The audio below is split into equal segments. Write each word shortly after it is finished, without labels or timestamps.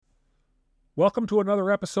Welcome to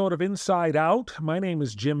another episode of Inside Out. My name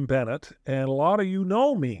is Jim Bennett, and a lot of you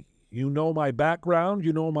know me. You know my background,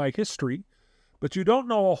 you know my history, but you don't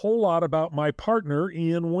know a whole lot about my partner,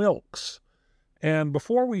 Ian Wilks. And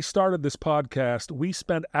before we started this podcast, we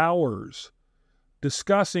spent hours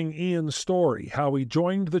discussing Ian's story, how he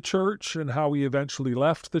joined the church and how he eventually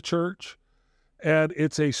left the church. And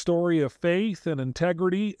it's a story of faith and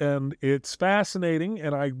integrity, and it's fascinating,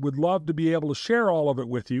 and I would love to be able to share all of it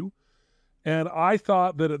with you. And I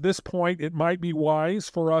thought that at this point, it might be wise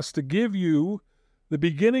for us to give you the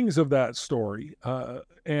beginnings of that story. So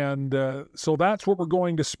that's what we're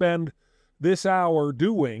going to spend this hour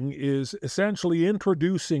doing, is essentially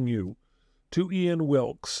introducing you to Ian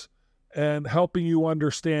Wilks and helping you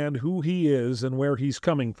understand who he is and where he's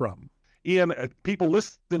coming from. Ian, people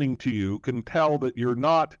listening to you can tell that you're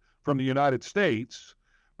not from the United States,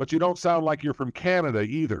 but you don't sound like you're from Canada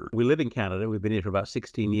either. We live in Canada. We've been here for about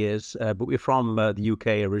 16 years, but we're from the UK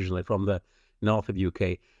originally, from the north of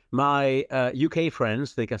UK. My UK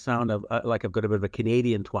friends think I sound like I've got a bit of a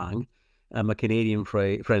Canadian twang. My Canadian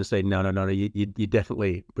friends say, no, you're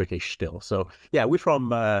definitely British still. So yeah, we're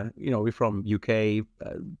from UK,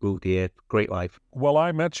 moved here, great life. Well,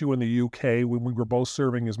 I met you in the UK when we were both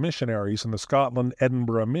serving as missionaries in the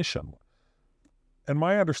Scotland-Edinburgh mission. And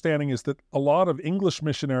my understanding is that a lot of English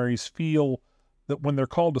missionaries feel that when they're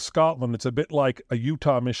called to Scotland, it's a bit like a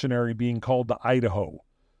Utah missionary being called to Idaho,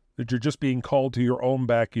 that you're just being called to your own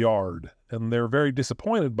backyard. And they're very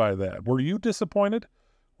disappointed by that. Were you disappointed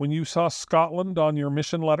when you saw Scotland on your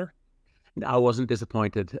mission letter? I wasn't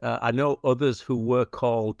disappointed. I know others who were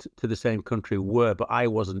called to the same country were, but I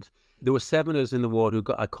wasn't. There were 7 of us in the ward who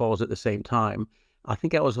got our calls at the same time. I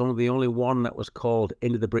think I was the only one that was called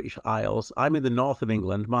into the British Isles. I'm in the north of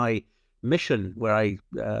England. My mission,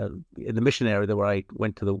 in the mission area where I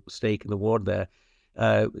went to the stake in the ward there,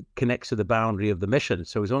 connects to the boundary of the mission.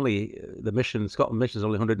 So it's only Scotland mission is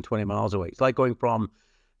only 120 miles away. It's like going from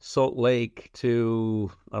Salt Lake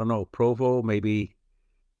to, I don't know, Provo, maybe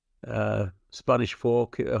Spanish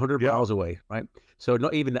Fork, 100 miles away, right? So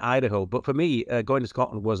not even Idaho. But for me, going to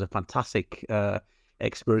Scotland was a fantastic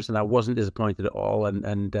experience, and I wasn't disappointed at all.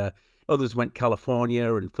 And others went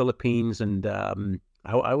California and Philippines, and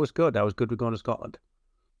I was good. I was good with going to Scotland.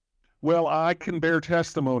 Well, I can bear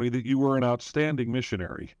testimony that you were an outstanding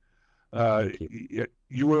missionary.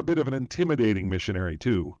 You were a bit of an intimidating missionary,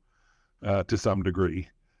 too, to some degree.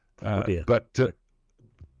 I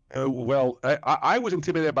was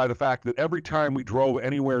intimidated by the fact that every time we drove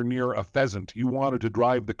anywhere near a pheasant, you wanted to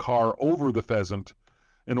drive the car over the pheasant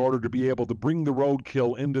in order to be able to bring the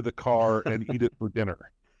roadkill into the car and eat it for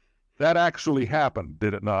dinner. That actually happened,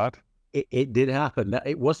 did it not? It did happen.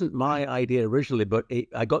 It wasn't my idea originally, but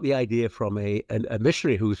I got the idea from a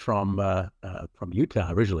missionary who's from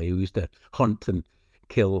Utah originally, who used to hunt and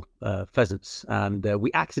kill pheasants. And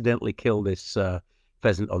we accidentally killed this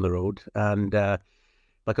pheasant on the road. And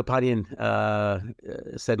my companion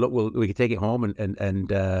said, look, we can take it home and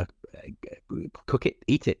cook it,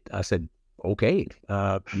 eat it. I said, okay,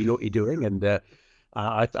 you know what you're doing. And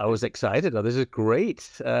I was excited. Oh, this is great.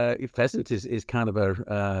 Pheasant is kind of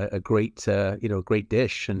a great, great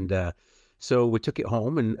dish. And so we took it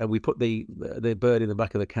home and we put the bird in the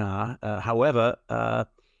back of the car. However,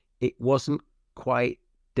 it wasn't quite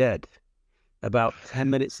dead. About 10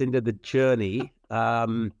 minutes into the journey,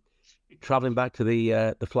 traveling back to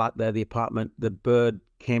the flat there, the apartment, the bird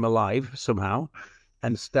came alive somehow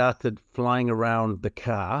and started flying around the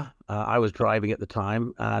car. I was driving at the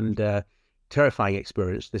time, and terrifying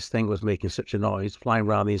experience. This thing was making such a noise, flying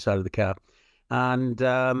around the inside of the car. And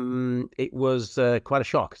it was quite a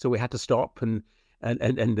shock. So we had to stop, and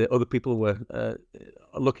the other people were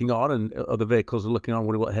looking on, and other vehicles were looking on,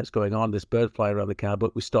 wondering what the heck's going on, this bird flying around the car.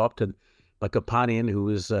 But we stopped, and my companion, who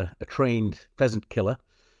was a trained pheasant killer,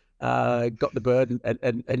 got the bird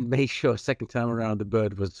and made sure second time around the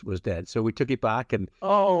bird was dead. So we took it back and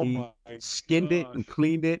skinned it and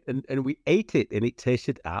cleaned it and we ate it, and it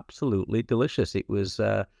tasted absolutely delicious. It was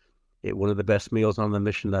one of the best meals on the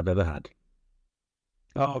mission I've ever had.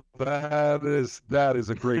 Oh, that is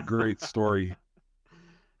a great story.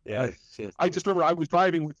 Yes. I just remember I was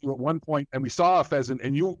driving with you at one point and we saw a pheasant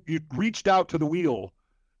and you reached out to the wheel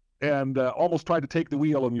and almost tried to take the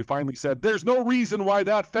wheel, and you finally said, there's no reason why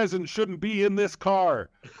that pheasant shouldn't be in this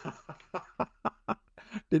car.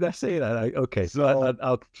 Did I say that? Okay, so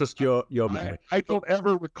I'll trust your memory. I don't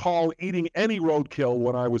ever recall eating any roadkill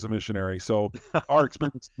when I was a missionary, so our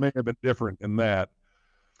experience may have been different in that.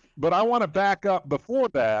 But I want to back up before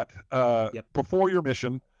that, before your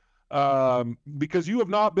mission, because you have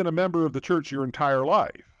not been a member of the church your entire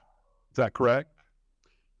life. Is that correct?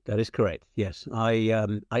 That is correct. Yes,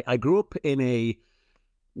 I grew up in a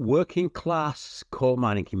working class coal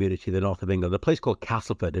mining community in the north of England, a place called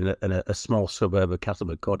Castleford, in a small suburb of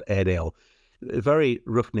Castleford called Airedale. A very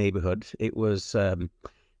rough neighbourhood. It was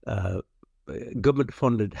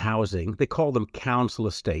government-funded housing. They call them council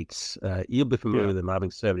estates. You'll be familiar with them,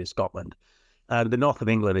 having served in Scotland. And the north of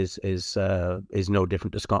England is no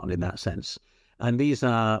different to Scotland in that sense. And these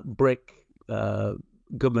are brick,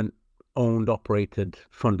 government-owned, operated,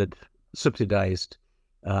 funded, subsidised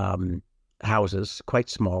houses, quite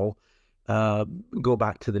small. Go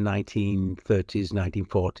back to the 1930s,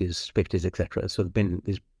 1940s, 50s, etc. So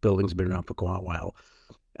these buildings have been around for quite a while.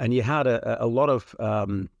 And you had a lot of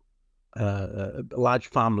large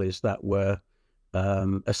families that were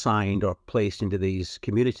assigned or placed into these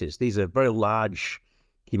communities. These are very large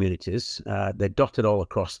communities. They're dotted all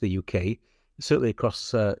across the UK, certainly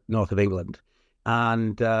across north of England.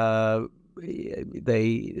 And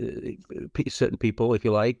certain people, if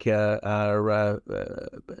you like, are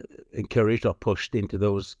encouraged or pushed into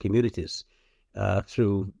those communities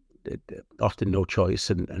through often no choice,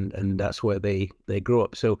 and that's where they grow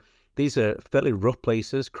up. So these are fairly rough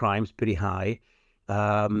places. Crime's pretty high.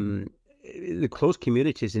 The close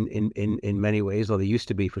communities in many ways, or they used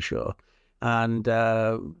to be for sure. And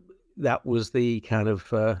that was the kind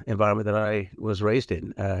of environment that I was raised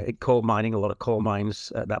in. Coal mining, a lot of coal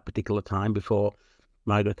mines at that particular time before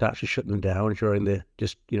Margaret Thatcher shut them down during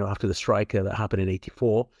after the strike that happened in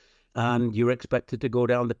 '84. And you were expected to go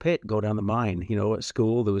down the pit, go down the mine. At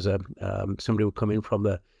school there was somebody would come in from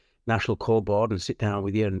the National Coal Board and sit down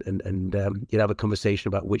with you, and you'd have a conversation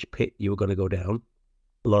about which pit you were going to go down.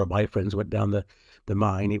 A lot of my friends went down the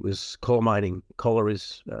mine. It was coal mining.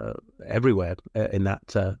 Collieries everywhere in that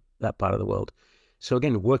part of the world. So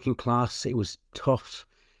again, working class. It was tough,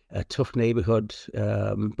 a tough neighborhood,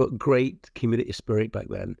 but great community spirit back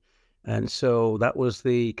then. And so that was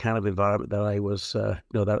the kind of environment that I was,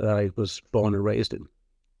 that I was born and raised in.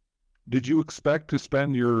 Did you expect to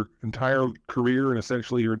spend your entire career and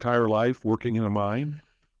essentially your entire life working in a mine?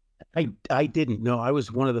 I didn't. No, I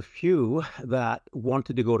was one of the few that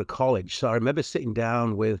wanted to go to college. So I remember sitting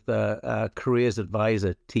down with a careers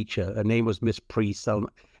advisor teacher. Her name was Miss Priest.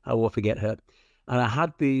 I won't forget her. And I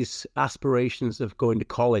had these aspirations of going to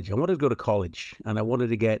college. I wanted to go to college, and I wanted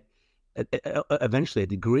to get eventually a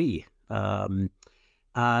degree.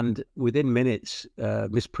 And within minutes,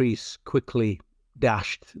 Miss Priest quickly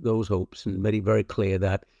dashed those hopes and made it very clear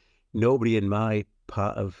that nobody in my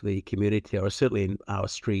part of the community, or certainly in our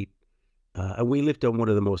street, and we lived on one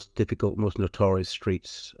of the most difficult, most notorious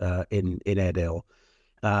streets in Airedale,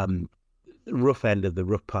 rough end of the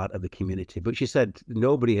rough part of the community. But she said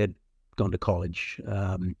nobody had gone to college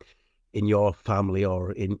in your family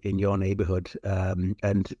or in your neighborhood,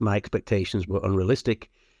 and my expectations were unrealistic.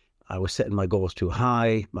 I was setting my goals too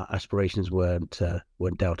high. My aspirations weren't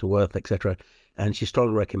down to earth, etc. And she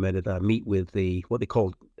strongly recommended that I meet with what they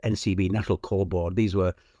called NCB, National Coal Board. These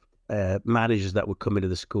were managers that would come into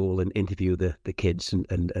the school and interview the kids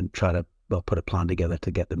and try to put a plan together to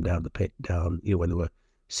get them down the pit, when they were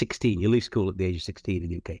 16. You leave school at the age of 16 in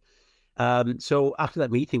the UK. So after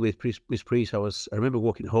that meeting with Miss Priest, I remember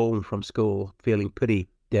walking home from school feeling pretty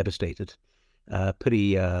devastated,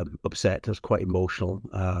 pretty upset. I was quite emotional.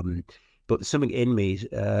 But something in me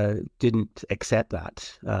didn't accept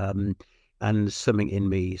that. And something in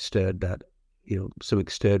me stirred something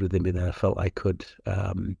stirred within me that I felt I could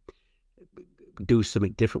do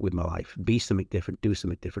something different with my life, be something different, do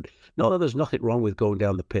something different. Not that there's nothing wrong with going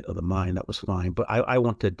down the pit or the mine, that was fine, but I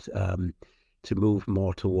wanted to move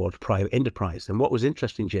more towards private enterprise. And what was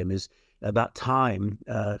interesting, Jim, is at that time,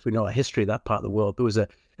 if we know our history of that part of the world, there was a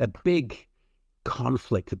big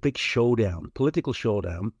conflict, a big showdown, political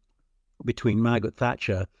showdown between Margaret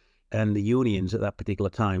Thatcher and the unions at that particular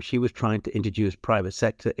time. She was trying to introduce private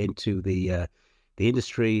sector into the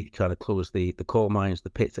industry, trying to close the coal mines, the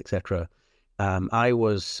pits, etc. I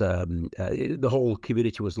was the whole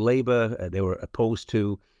community was Labour. They were opposed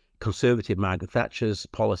to conservative Margaret Thatcher's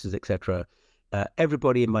policies, etc.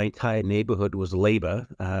 Everybody in my entire neighbourhood was Labour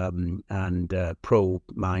and pro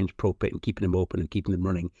mines, pro pit, and keeping them open and keeping them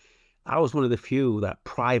running. I was one of the few that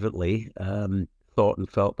privately thought and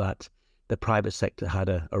felt that the private sector had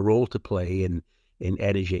a role to play in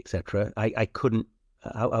energy, etc. I couldn't.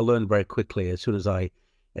 I learned very quickly as soon as I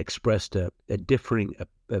expressed a differing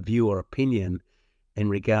view or opinion in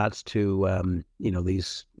regards to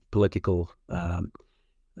these political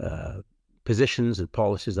positions and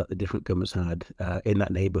policies that the different governments had in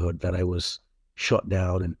that neighbourhood, that I was shot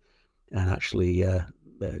down and actually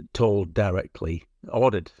told directly,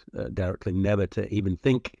 ordered directly, never to even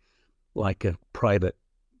think like a private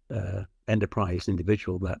enterprise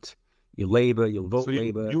individual that you labor, you'll vote So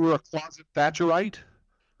labor. you were a closet Thatcherite?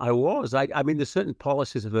 I was. I mean, there's certain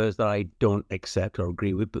policies of hers that I don't accept or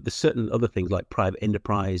agree with, but there's certain other things like private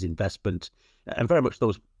enterprise, investment, and very much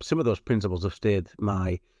some of those principles have steered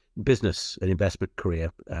my business and investment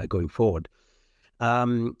career going forward.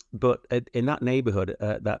 But in that neighborhood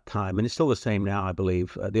at that time, and it's still the same now, I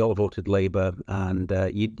believe, they all voted Labour, and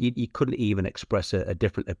you couldn't even express a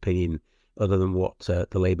different opinion other than what the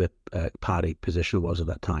Labour Party position was at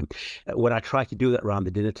that time. When I tried to do that around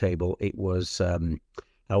the dinner table, it was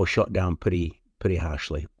I was shot down pretty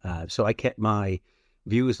harshly. So I kept my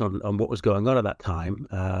views on what was going on at that time,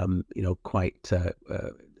 quite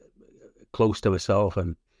close to myself,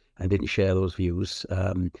 and didn't share those views.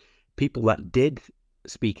 People that did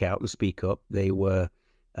speak out and speak up, they were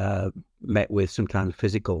met with sometimes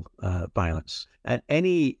physical violence. And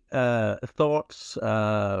any thoughts,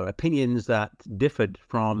 opinions that differed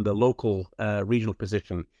from the local regional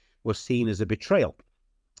position was seen as a betrayal.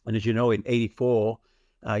 And as you know, in '84,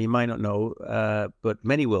 you might not know, but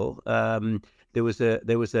many will. There was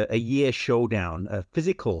a year showdown, a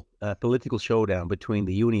physical political showdown between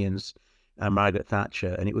the unions and Margaret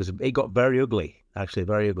Thatcher, and it got very ugly, actually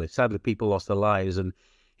very ugly. Sadly, people lost their lives, and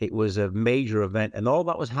it was a major event, and all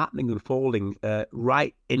that was happening, unfolding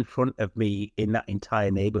right in front of me in that entire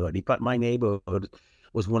neighborhood. In fact, my neighborhood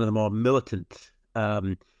was one of the more militant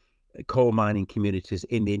coal mining communities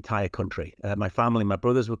in the entire country. My family, my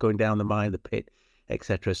brothers were going down the mine, the pit,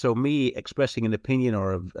 etc. So me expressing an opinion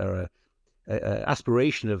or a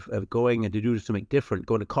aspiration of going and to do something different,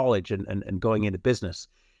 going to college and going into business,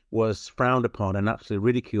 was frowned upon and actually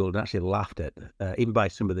ridiculed and actually laughed at, even by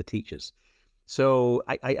some of the teachers. So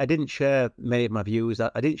I didn't share many of my views.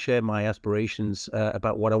 I didn't share my aspirations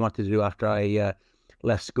about what I wanted to do after I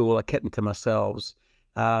left school. I kept them to myself.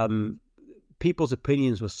 People's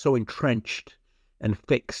opinions were so entrenched and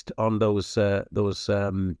fixed on those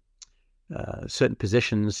certain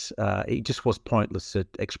positions. It just was pointless to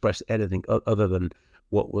express anything other than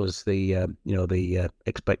what was the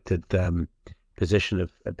expected position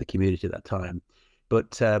of the community at that time.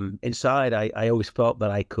 But inside, I always felt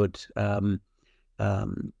that I could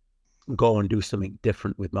go and do something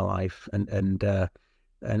different with my life, and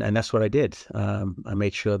that's what I did. I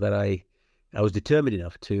made sure that I was determined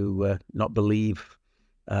enough to not believe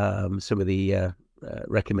some of the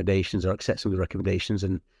recommendations or accept some of the recommendations,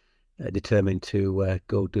 and determined to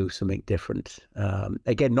go do something different.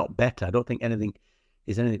 Again, not better. I don't think anything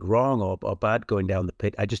wrong or bad going down the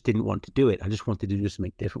pit. I just didn't want to do it. I just wanted to do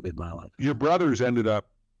something different with my life. Your brothers ended up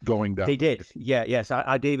going down. They did. Yes.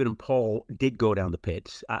 David and Paul did go down the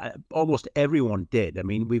pit. Almost everyone did. I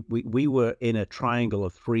mean, we were in a triangle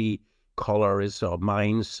of 3 collieries or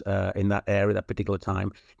mines in that area, that particular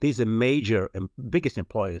time. These are major and biggest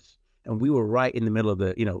employers, and we were right in the middle of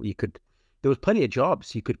the. There was plenty of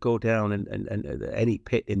jobs. You could go down and any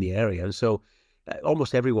pit in the area, and so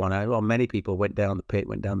almost everyone, many people went down the pit,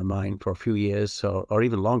 went down the mine for a few years or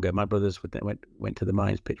even longer. My brothers went to the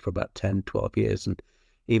mines pit for about 10, 12 years, and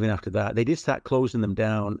even after that, they did start closing them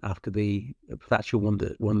down after the Thatcher won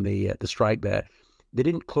the strike there. They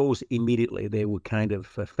didn't close immediately. They were kind of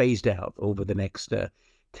phased out over the next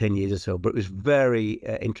 10 years or so. But it was very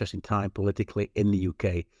interesting time politically in the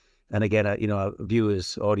UK. And again, our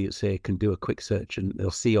viewers, audience here can do a quick search and they'll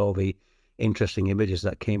see all the interesting images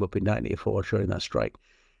that came up in 1984 during that strike.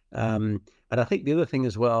 And I think the other thing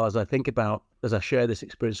as well, as I share this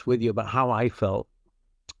experience with you about how I felt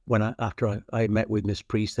after I met with Miss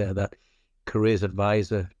Priest there, that careers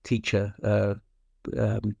advisor, teacher,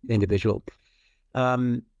 individual.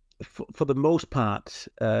 For the most part,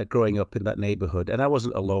 growing up in that neighborhood, and I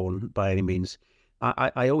wasn't alone by any means,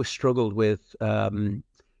 I always struggled with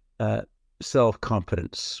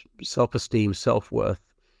self-confidence, self-esteem, self-worth,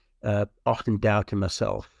 often doubting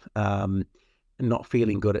myself, not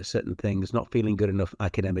feeling good at certain things, not feeling good enough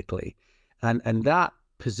academically. And that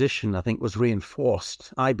position, I think, was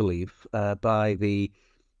reinforced, I believe, by the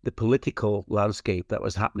political landscape that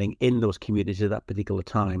was happening in those communities at that particular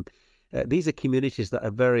time. These are communities that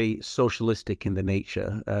are very socialistic in their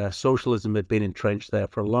nature. Socialism had been entrenched there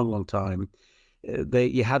for a long, long time.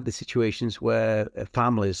 You had the situations where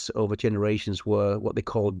families over generations were what they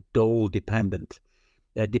called dole dependent,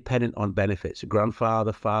 dependent on benefits.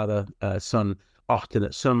 Grandfather, father, son, often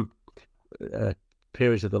at some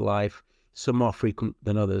periods of their life, some more frequent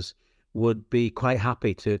than others, would be quite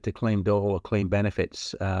happy to claim dole or claim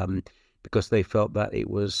benefits because they felt that it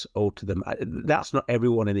was owed to them. That's not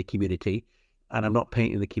everyone in the community, and I'm not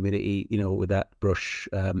painting the community, with that brush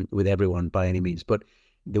with everyone by any means. But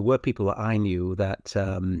there were people that I knew that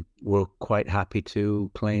were quite happy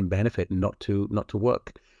to claim benefit and not to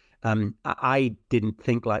work. I didn't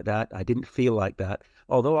think like that. I didn't feel like that.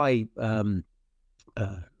 Although I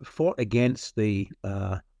fought against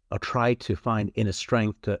or tried to find inner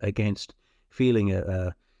strength against feeling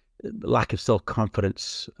a lack of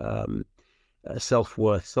self-confidence,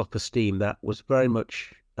 self-worth, self-esteem that was very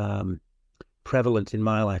much prevalent in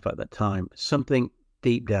my life at that time. Something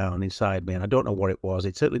deep down inside me, and I don't know what it was.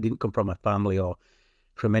 It certainly didn't come from my family or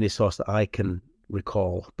from any source that I can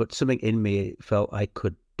recall, but something in me felt I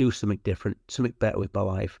could do something different, something better with my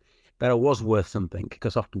life, that I was worth something,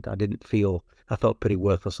 because often I felt pretty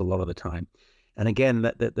worthless a lot of the time. And again,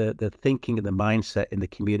 the thinking and the mindset in the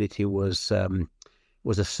community was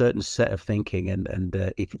a certain set of thinking,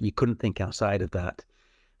 and if you couldn't think outside of that.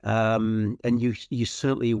 And you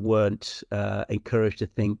certainly weren't encouraged to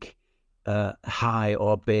think high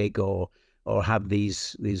or big or have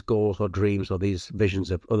these goals or dreams or these visions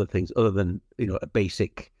of other things other than a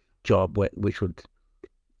basic job which would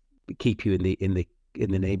keep you in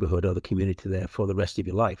the neighborhood or the community there for the rest of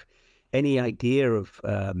your life. Any idea of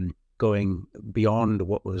going beyond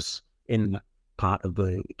what was in that part of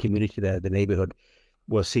the community there, the neighborhood,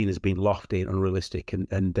 was seen as being lofty and unrealistic,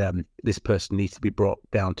 and this person needs to be brought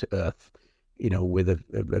down to earth, with a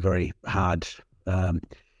very hard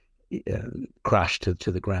crash to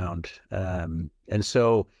the ground. And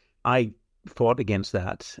so I fought against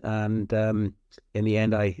that, and in the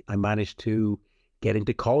end, I managed to get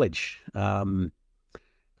into college.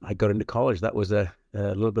 I got into college. That was a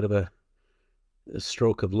little bit of a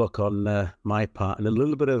stroke of luck on my part, and a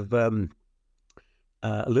little bit of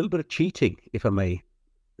cheating, if I may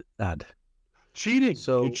add. Cheating?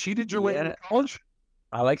 So you cheated your way into college?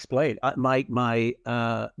 I'll explain. My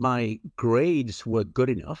grades were good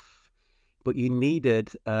enough, but you needed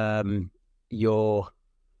your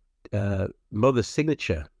mother's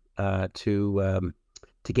signature to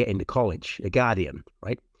get into college, a guardian,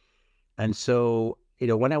 right? And so,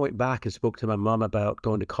 when I went back and spoke to my mom about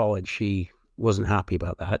going to college, she wasn't happy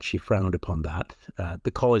about that. She frowned upon that.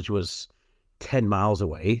 The college was 10 miles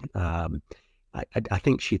away. I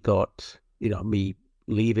think she thought, me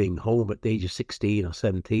leaving home at the age of 16 or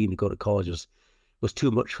 17 to go to college was too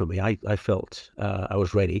much for me. I felt I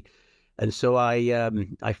was ready. And so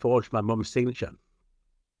I forged my mum's signature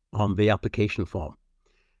on the application form.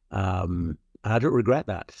 I don't regret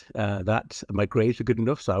that. That my grades were good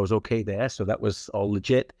enough, so I was okay there. So that was all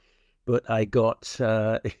legit. But I got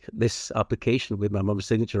this application with my mum's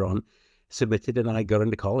signature on, submitted, and I got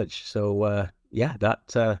into college. So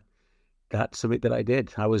that's something that I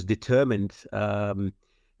did. I was determined, and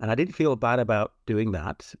I didn't feel bad about doing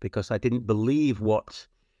that, because I didn't believe what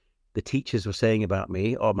the teachers were saying about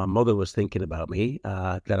me or my mother was thinking about me,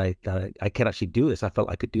 that I can actually do this. I felt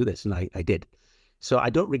I could do this, and I did. So I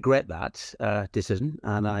don't regret that decision,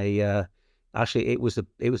 and I actually it was an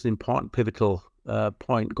important pivotal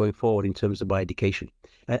point going forward in terms of my education,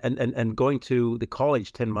 and going to the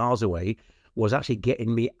college 10 miles away was actually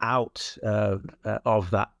getting me out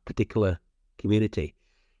of that particular community.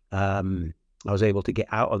 I was able to get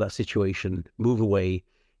out of that situation, move away,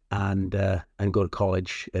 and go to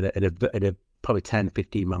college in a probably 10,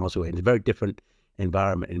 15 miles away. It's a very different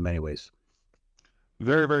environment in many ways.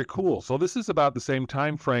 Very, very cool. So this is about the same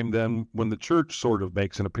time frame then when the church sort of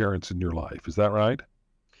makes an appearance in your life. Is that right?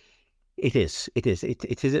 It is. It is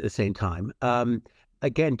at the same time.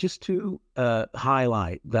 Again, just to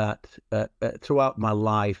highlight that throughout my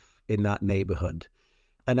life in that neighborhood,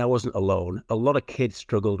 and I wasn't alone, a lot of kids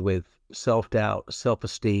struggled with self-doubt,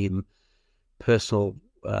 self-esteem, personal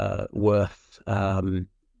worth,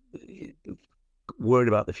 worried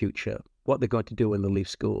about the future, what they're going to do when they leave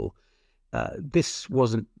school. This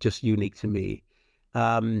wasn't just unique to me.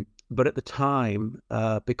 But at the time,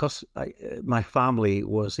 because my family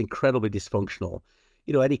was incredibly dysfunctional,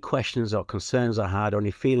 any questions or concerns I had, or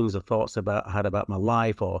any feelings or thoughts I had about my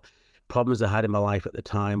life, or problems I had in my life at the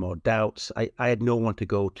time, or doubts, I had no one to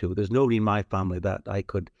go to. There's nobody in my family that I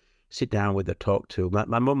could sit down with or talk to.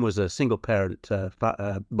 My mum was a single parent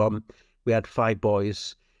mum. We had 5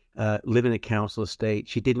 boys, lived in a council estate.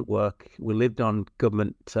 She didn't work. We lived on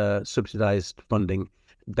government subsidized funding,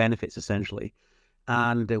 benefits essentially.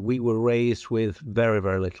 And we were raised with very,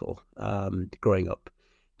 very little growing up.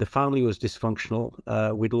 The family was dysfunctional.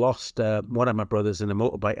 We'd lost one of my brothers in a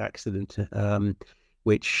motorbike accident,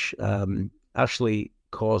 which actually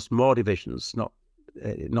caused more divisions.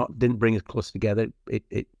 Didn't bring us close together.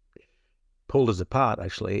 It pulled us apart,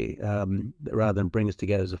 actually, rather than bring us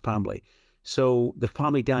together as a family. So the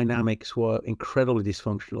family dynamics were incredibly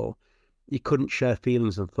dysfunctional. you couldn't share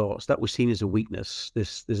feelings and thoughts. That was seen as a weakness.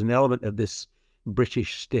 There's an element of this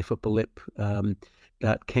British stiff upper lip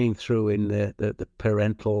that came through in the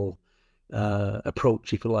parental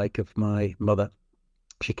approach, if you like, of my mother.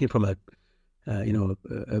 She came from an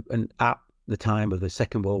at the time of the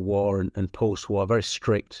Second World War and post-war, very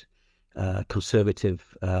strict,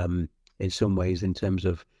 conservative in some ways in terms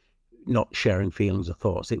of not sharing feelings or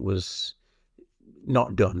thoughts. It was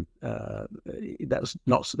not done.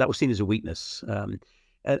 That was seen as a weakness.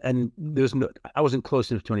 And there was I wasn't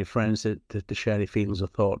close enough to any friends to share any feelings or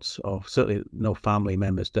thoughts, or certainly no family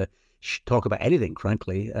members to talk about anything,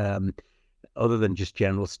 frankly, other than just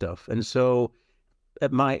general stuff. And so,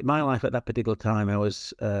 at my life at that particular time, I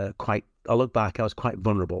was I look back, I was quite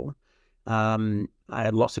vulnerable. I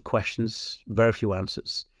had lots of questions, very few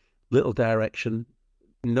answers, little direction,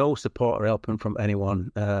 no support or help from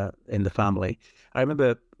anyone in the family. I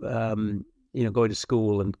remember, going to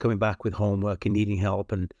school and coming back with homework and needing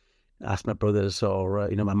help, and asked my brothers or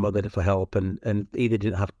my mother for help, and either they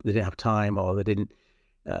didn't have time, or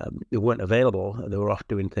they weren't available. They were off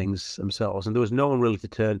doing things themselves, and there was no one really to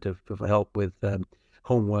turn to for help with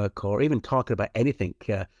homework or even talking about anything.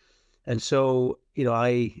 And so,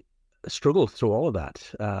 I struggled through all of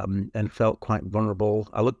that and felt quite vulnerable.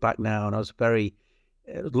 I look back now, and I was very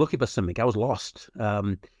looking for something. I was lost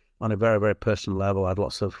on a very, very personal level. I had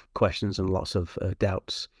lots of questions and lots of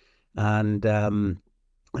doubts, and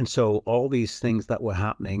so all these things that were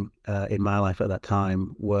happening in my life at that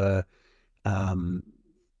time were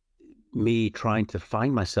me trying to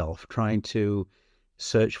find myself, trying to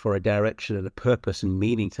search for a direction and a purpose and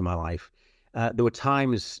meaning to my life. There were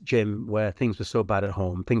times, Jim, where things were so bad at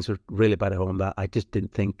home, things were really bad at home, that I just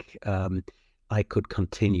didn't think I could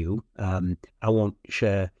continue. I won't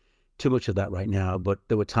share too much of that right now, but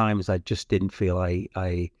there were times I just didn't feel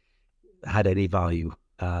I had any value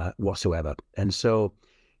whatsoever. And so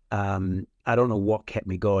I don't know what kept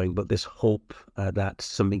me going, but this hope that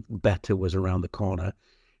something better was around the corner,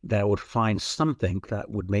 that I would find something that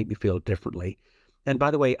would make me feel differently. And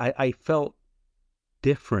by the way, I felt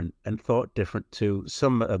different and thought different to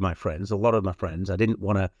some of my friends, a lot of my friends. I didn't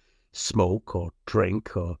want to smoke or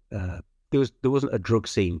drink, or there wasn't a drug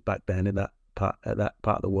scene back then in that part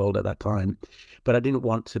of the world at that time. But I didn't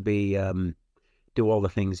want to be do all the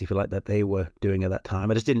things, if you like, that they were doing at that time.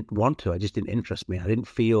 I just didn't want to. I just didn't interest me. I didn't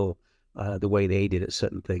feel the way they did at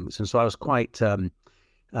certain things, and so I was quite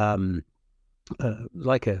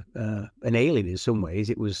like an alien in some ways.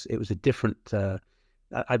 It was a different.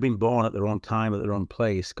 I'd been born at the wrong time, at the wrong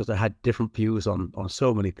place, because I had different views on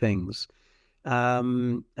so many things.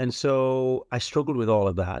 And so I struggled with all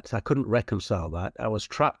of that. I couldn't reconcile that. I was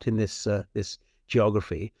trapped in this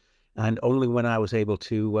geography, and only when I was able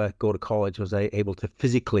to go to college was I able to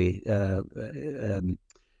physically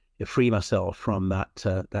free myself from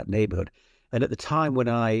that neighborhood. And at the time when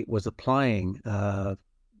I was applying,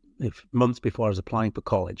 months before I was applying for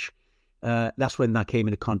college, that's when I came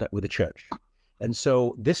into contact with the church. And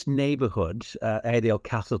so this neighborhood, Airedale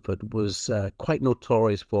Castleford, was quite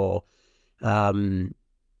notorious for nothing,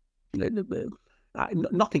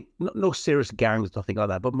 no serious gangs, nothing like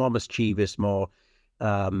that, but more mischievous, more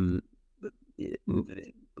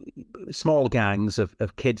small gangs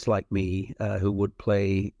of kids like me who would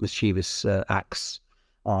play mischievous acts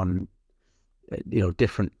on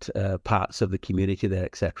different parts of the community there,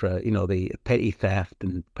 etc. The petty theft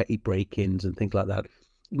and petty break-ins and things like that.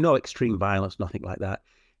 No extreme violence, nothing like that.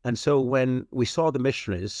 And so when we saw the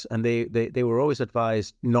missionaries, and they were always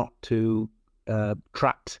advised not to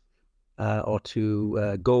tract or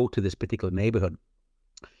to go to this particular neighborhood.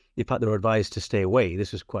 In fact, they were advised to stay away.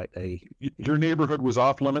 This was quite a... Your neighborhood was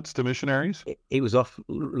off limits to missionaries? It was off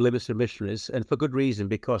limits to missionaries, and for good reason,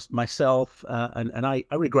 because myself, and I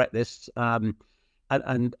regret this, and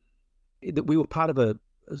we were I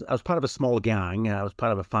was part of a small gang. I was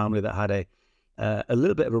part of a family that had a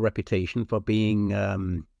little bit of a reputation for being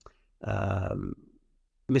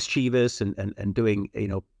mischievous and doing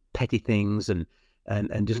petty things and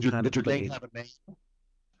just kind of. Did your gang have a name?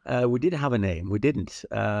 We did have a name. We didn't.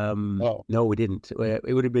 No, we didn't.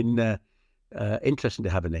 It would have been interesting to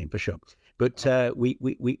have a name for sure, but we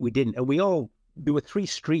didn't. And there were three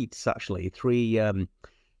streets actually,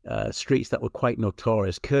 streets that were quite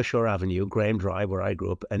notorious: Kershaw Avenue, Graham Drive, where I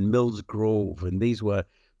grew up, and Mills Grove, and these were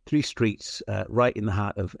three streets right in the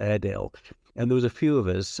heart of Airedale. And there was a few of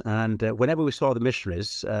us, and whenever we saw the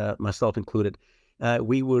missionaries, myself included,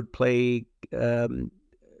 we would play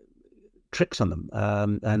tricks on them,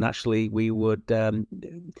 and actually we would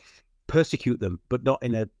persecute them, but not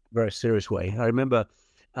in a very serious way. I remember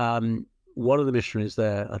one of the missionaries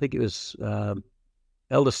there, I think it was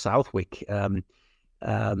Elder Southwick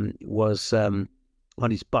was on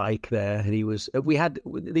his bike there, and he was. We had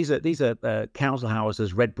these are council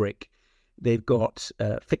houses, red brick. They've got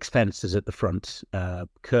fixed fences at the front,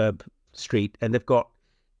 curb, street, and they've got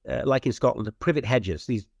like in Scotland, privet hedges.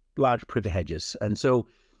 These large privet hedges, and so.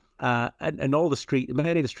 And all the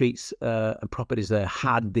many of the streets and properties there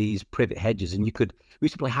had these privet hedges, and we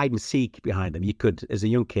used to play hide and seek behind them. You could, as a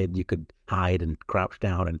young kid, you could hide and crouch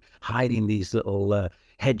down and hide in these little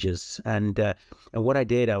hedges. And what I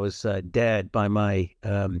did, I was dared by my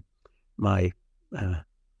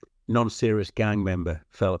non-serious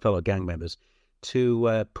fellow gang members,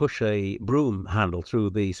 to push a broom handle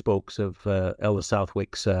through the spokes of Elder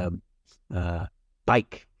Southwick's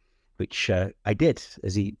bike, which I did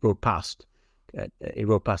as he rode past. He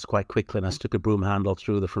rode past quite quickly, and I stuck a broom handle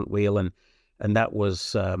through the front wheel, and that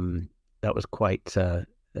was quite a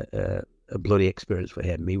bloody experience for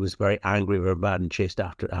him. He was very angry, very bad, and chased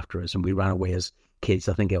after us, and we ran away as kids.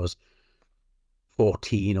 I think I was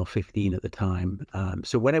 14 or 15 at the time.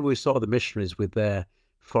 So whenever we saw the missionaries with their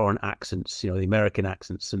foreign accents, the American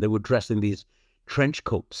accents, and they were dressed in these trench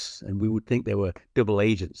coats, and we would think they were double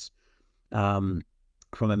agents.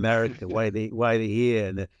 From America, why they here,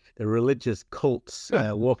 and the religious cults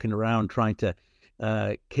walking around trying to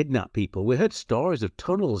kidnap people. We heard stories of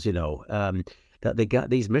tunnels, that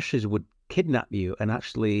these missionaries would kidnap you and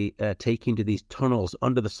actually take you into these tunnels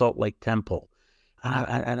under the Salt Lake Temple.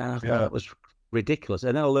 And I thought that was ridiculous.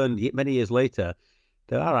 And then I learned many years later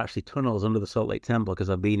there are actually tunnels under the Salt Lake Temple, because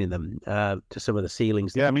I've been in them to some of the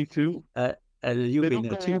ceilings. Yeah, me too. And you've been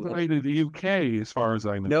there too. To the UK, as far as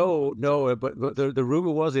I know. No, but the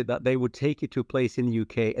rumor was that they would take you to a place in the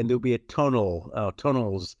UK, and there'll be a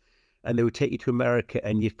tunnels, and they would take you to America,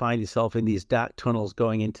 and you find yourself in these dark tunnels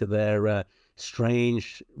going into their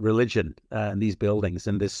strange religion and these buildings.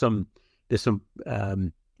 And there's some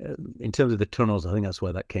in terms of the tunnels, I think that's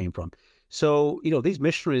where that came from. So these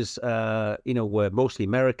missionaries, were mostly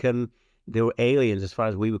American. They were aliens as far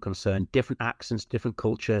as we were concerned, different accents, different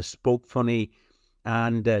culture, spoke funny,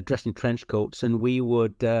 and dressed in trench coats, and we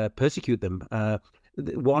would persecute them.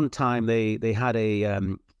 One time they had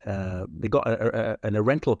they got a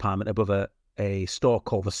rental apartment above a store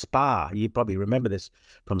called the Spa. You probably remember this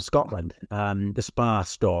from Scotland, the Spa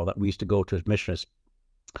store that we used to go to as missionaries.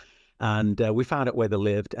 And we found out where they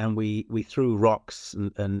lived, and we threw rocks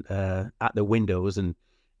and at the windows, and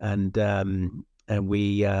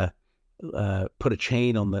we put a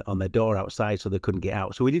chain on the door outside so they couldn't get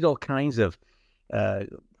out. So we did all kinds of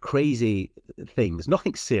crazy things,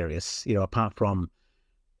 nothing serious, apart from,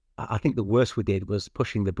 I think the worst we did was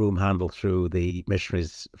pushing the broom handle through the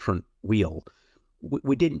missionary's front wheel.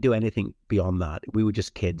 We didn't do anything beyond that. We were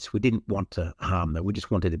just kids. We didn't want to harm them. We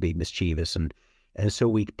just wanted to be mischievous. And so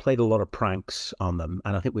we played a lot of pranks on them.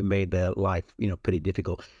 And I think we made their life, pretty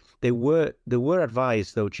difficult. They were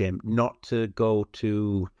advised, though, Jim, not to go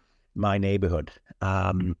to my neighborhood.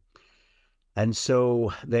 And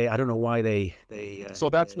so I don't know why they so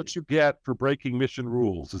that's what you get for breaking mission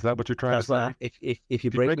rules. Is that what you're trying to say? If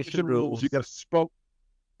you break mission rules, you get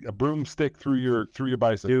a broomstick through your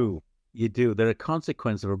bicycle. You do. There are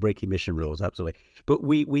consequences for breaking mission rules, absolutely. But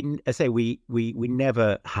we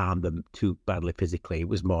never harmed them too badly physically. It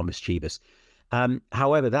was more mischievous.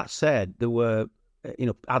 However, that said, there were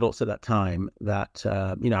adults at that time that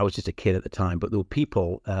I was just a kid at the time, but there were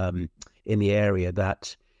people in the area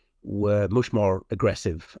that were much more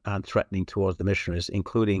aggressive and threatening towards the missionaries,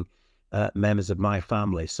 including members of my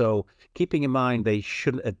family. So keeping in mind they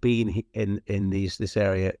shouldn't have been in this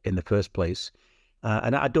area in the first place,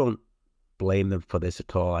 and I don't blame them for this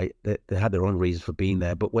at all. They had their own reasons for being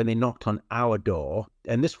there, but when they knocked on our door,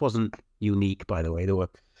 and this wasn't unique, by the way, there were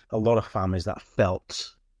a lot of families that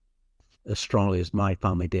felt as strongly as my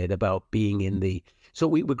family did about being in so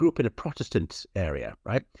we grew up in a Protestant area,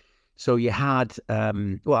 right? So you had,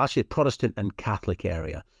 actually a Protestant and Catholic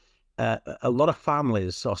area. A lot of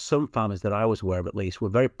families, or some families that I was aware of at least, were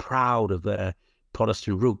very proud of their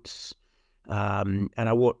Protestant roots. And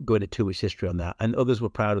I won't go into too much history on that. And others were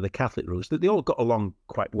proud of the Catholic roots. They all got along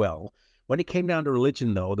quite well. When it came down to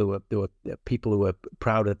religion, though, there were people who were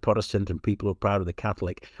proud of the Protestant and people who were proud of the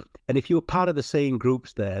Catholic. And if you were part of the same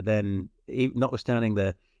groups there, then notwithstanding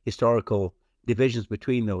the historical divisions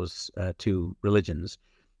between those two religions,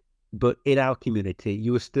 but in our community,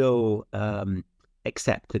 you were still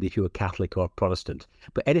accepted if you were Catholic or Protestant.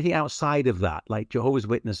 But anything outside of that, like Jehovah's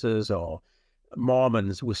Witnesses or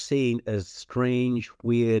Mormons, were seen as strange,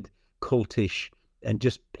 weird, cultish, and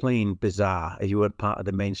just plain bizarre if you weren't part of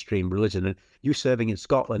the mainstream religion. And you serving in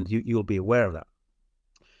Scotland, you'll be aware of that.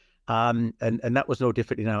 And that was no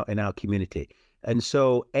different in our community. And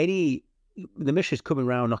so the missionaries coming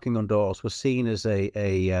around knocking on doors was seen as at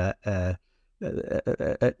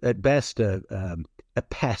best a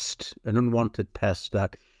pest, an unwanted pest,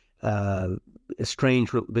 that a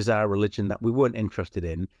strange, bizarre religion that we weren't interested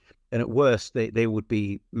in. And at worst, they would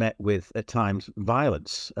be met with, at times,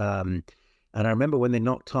 violence. And I remember when they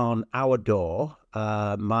knocked on our door,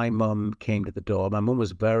 my mum came to the door. My mum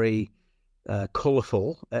was very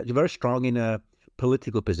colourful, very strong in a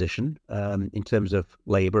political position in terms of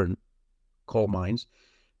labour and coal mines,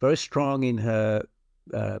 very strong in her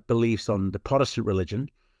beliefs on the Protestant religion,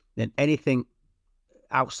 and anything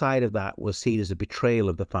outside of that was seen as a betrayal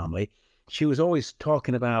of the family. She was always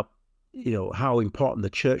talking about, how important the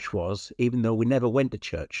church was, even though we never went to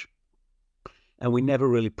church and we never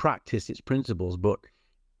really practiced its principles. But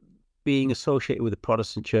being associated with the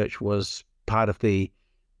Protestant church was part of the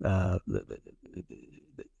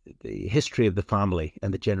history of the family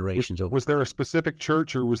and the generations over. Was there a specific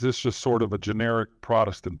church, or was this just sort of a generic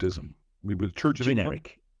Protestantism? We were Church of generic. England?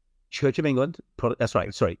 Church of England. That's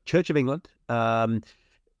right. Sorry, Church of England. Up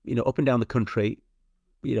and down the country.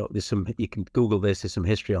 There's some. You can Google this. There's some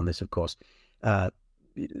history on this, of course.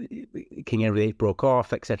 King Henry VIII broke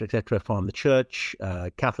off, etc., formed the church.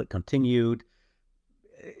 Catholic continued.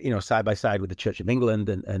 Side by side with the Church of England,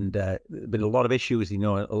 and been a lot of issues,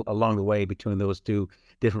 along the way between those two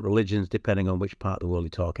different religions, depending on which part of the world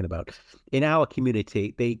you're talking about. In our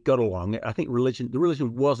community, they got along. I think the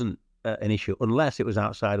religion wasn't an issue unless it was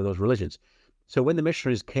outside of those religions. So when the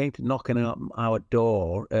missionaries came to knocking on our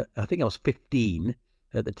door, I think I was 15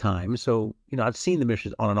 at the time. So, I'd seen the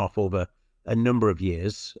missionaries on and off over a number of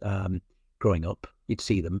years growing up. You'd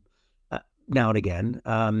see them now and again.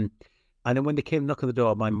 And then when they came knocking on the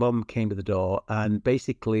door, my mum came to the door and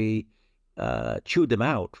basically chewed them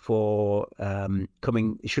out for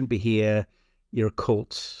coming. You shouldn't be here. You're a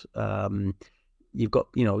cult. You've got,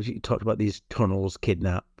 you talked about these tunnels,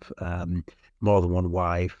 kidnap, more than one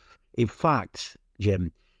wife. In fact,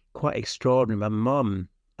 Jim, quite extraordinary. My mum,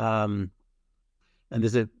 and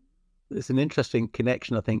there's an interesting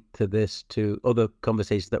connection, I think, to this, to other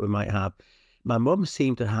conversations that we might have. My mum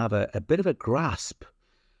seemed to have a bit of a grasp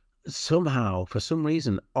somehow, for some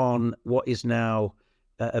reason, on what is now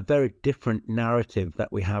a very different narrative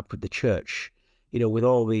that we have with the church. With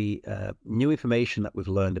all the new information that we've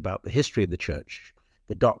learned about the history of the church,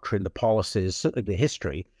 the doctrine, the policies, certainly the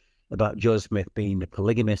history about Joseph Smith being a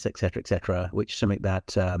polygamist, etc., which is something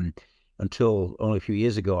that until only a few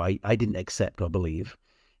years ago I didn't accept or believe.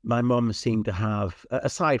 My mum seemed to have,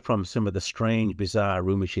 aside from some of the strange, bizarre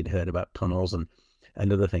rumors she'd heard about tunnels and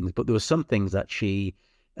other things, but there were some things that she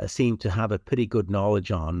seemed to have a pretty good knowledge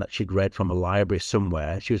on, that she'd read from a library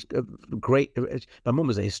somewhere. She was great. My mum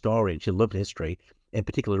was a historian. She loved history, in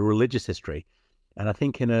particular religious history. And I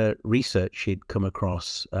think in her research, she'd come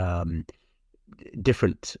across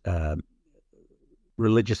different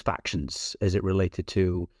religious factions as it related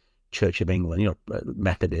to Church of England,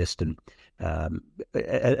 Methodist and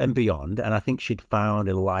beyond. And I think she'd found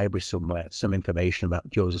in a library somewhere some information about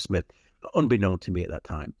Joseph Smith, unbeknown to me at that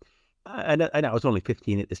time. And I was only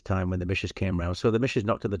 15 at this time when the missionaries came around. So the missionaries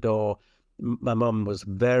knocked at the door. My mum was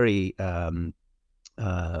very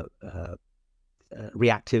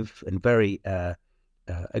reactive and very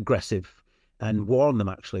aggressive, and warned them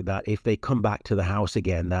actually that if they come back to the house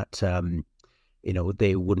again, that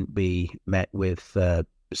they wouldn't be met with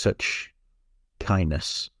such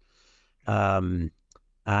kindness. And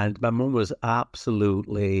my mum was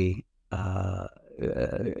absolutely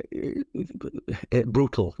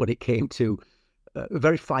brutal when it came to a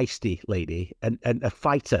very feisty lady and a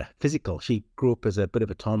fighter, physical. She grew up as a bit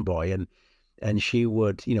of a tomboy, and she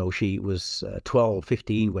would, she was 12,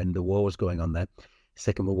 15 when the war was going on there,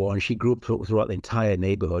 Second World War, and she grew up throughout the entire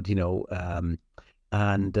neighborhood,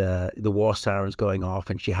 and the war sirens going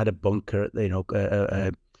off, and she had a bunker, they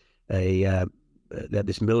had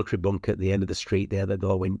this military bunker at the end of the street there that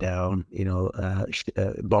all went down,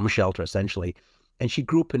 bomb shelter essentially. And she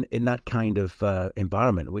grew up in that kind of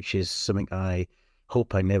environment, which is something I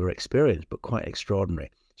hope I never experienced, but quite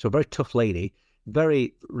extraordinary. So a very tough lady,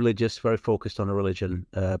 very religious, very focused on her religion,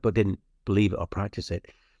 but didn't believe it or practice it.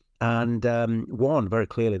 And warned very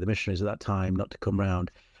clearly the missionaries at that time not to come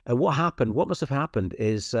round. And what must have happened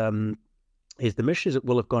is the missionaries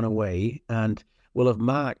will have gone away and will have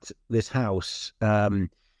marked this house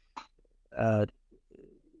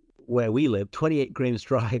where we live, 28 Grange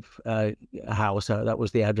Drive house. That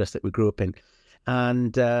was the address that we grew up in.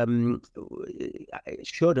 And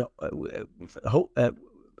should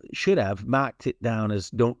have marked it down as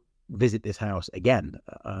don't visit this house again.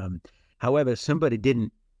 However, somebody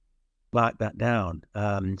didn't mark that down.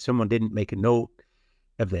 Someone didn't make a note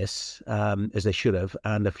of this, as they should have.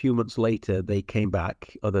 And a few months later, they came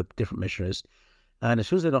back, other different missionaries. And as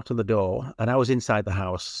soon as they knocked on the door, and I was inside the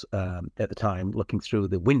house at the time, looking through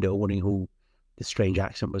the window, wondering who this strange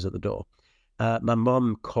accent was at the door, my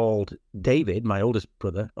mum called David, my oldest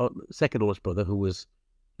brother, or second oldest brother, who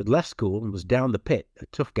had left school and was down the pit, a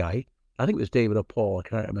tough guy. I think it was David or Paul, I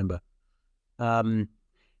can't remember. And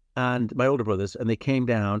my older brothers, and they came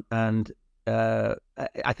down, and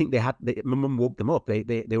I think my mum woke them up.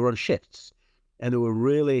 They were on shifts, and they were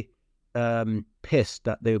really pissed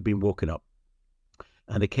that they had been woken up.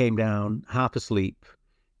 And they came down half asleep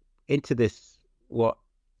into this, what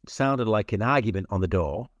sounded like an argument on the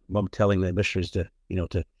door. Mum telling the missionaries to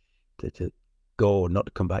go, not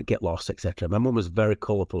to come back, get lost, etc. My mum was very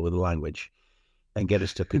colourful with the language and get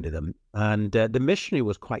us stuck into them. And the missionary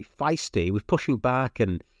was quite feisty. He was pushing back,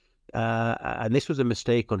 and this was a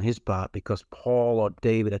mistake on his part, because Paul or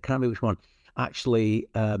David, I can't remember which one, actually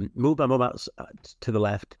moved my mum out to the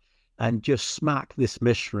left and just smacked this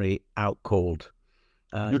missionary out cold.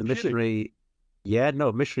 The missionary,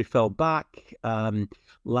 missionary fell back,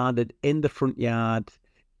 landed in the front yard,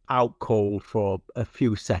 out cold for a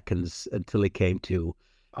few seconds until he came to.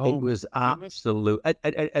 It was absolute.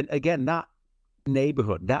 And again, that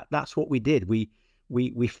neighborhood, that's what we did. We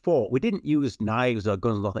fought. We didn't use knives or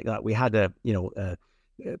guns or nothing like that. We had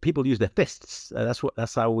people used their fists.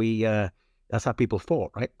 That's how people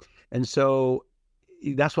fought, right? And so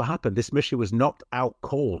that's what happened. This missionary was knocked out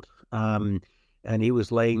cold. And he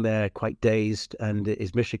was laying there quite dazed, and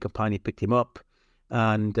his missionary companion picked him up,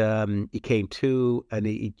 and he came to, and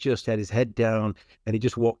he just had his head down, and he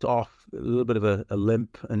just walked off, a little bit of a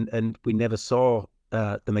limp, and we never saw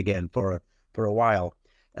them again for a while.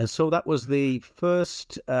 And so that was the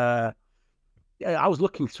first. I was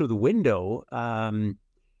looking through the window,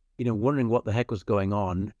 wondering what the heck was going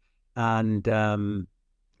on, and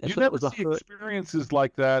you never see experiences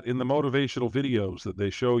like that in the motivational videos that they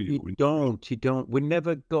show you. You don't. We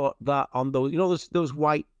never got that on those. Those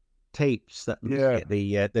white tapes that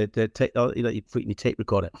the tape. You put in your tape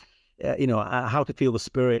recorder. How to feel the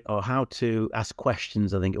spirit, or how to ask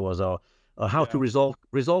questions. I think it was, or how to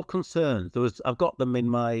resolve concerns. I've got them in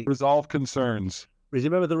my resolve concerns.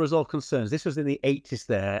 Remember the resolve concerns? This was in the 80s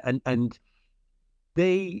there, and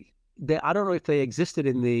they. I don't know if they existed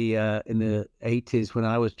in the 80s when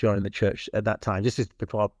I was joining the church at that time. This is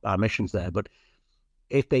before our missions there, but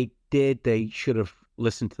if they did, they should have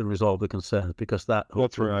listened to the resolve the concerns, because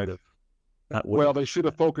that's right. Well, they should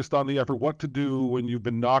have focused on the effort. What to do when you've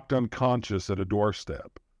been knocked unconscious at a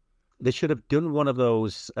doorstep. They should have done one of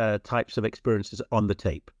those types of experiences on the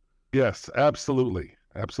tape. Yes, absolutely.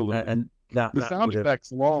 And the sound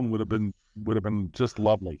effects alone would have been just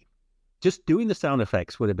lovely. Just doing the sound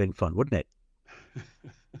effects would have been fun, wouldn't it?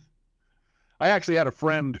 I actually had a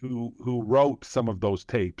friend who wrote some of those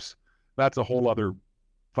tapes. That's a whole other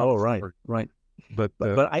fun story. Right. But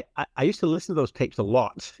I used to listen to those tapes a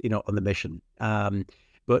lot, on the mission. And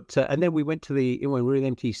then we went to when we were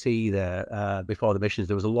in MTC there before the missions.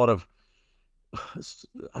 There was a lot of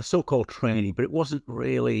so-called training, but it wasn't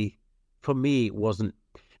really, for me. It wasn't.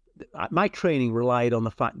 My training relied on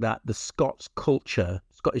the fact that the Scottish culture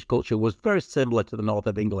was very similar to the north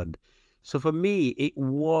of England. So for me, it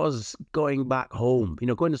was going back home.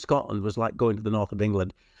 Going to Scotland was like going to the north of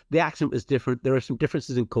England. The accent was different. There are some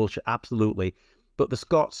differences in culture, absolutely. But the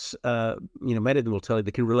Scots, many of them will tell you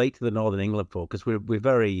they can relate to the Northern England folk, because we're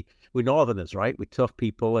Northerners, right? We're tough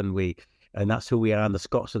people, and that's who we are. And the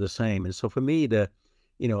Scots are the same. And so for me,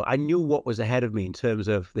 I knew what was ahead of me in terms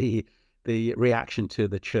of the reaction to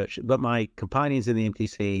the church. But my companions in the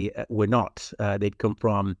MTC were not. They'd come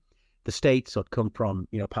from the States, or come from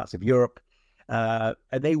parts of Europe, and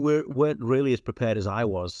they weren't really as prepared as I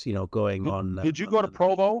was. Going on. Did you go to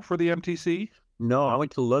Provo for the MTC? No, I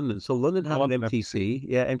went to London. So London had an MTC.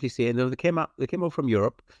 Yeah, MTC, and they came over from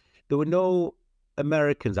Europe. There were no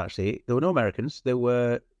Americans, actually. There were no Americans. They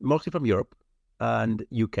were mostly from Europe and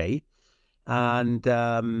UK, and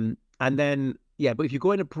then. Yeah, but if you're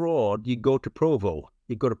going abroad, you go to Provo. So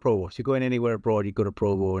you're going anywhere abroad, you go to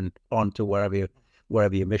Provo and on to wherever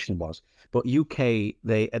your mission was. But UK,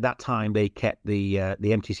 at that time they kept the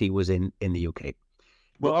MTC was in the UK.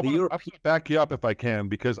 Well, I'm going to back you up if I can,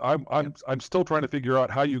 because I'm still trying to figure out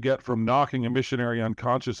how you get from knocking a missionary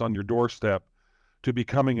unconscious on your doorstep to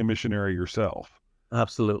becoming a missionary yourself.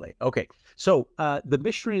 Absolutely. Okay. So the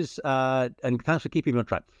missionaries, and thanks for keeping me on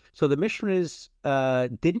track. So the missionaries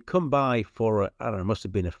didn't come by for, I don't know, it must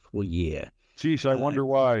have been a full year. Geez, I wonder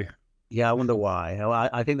why. Yeah, I wonder why.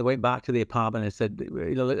 I think they went back to the apartment and said,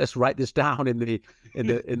 let's write this down in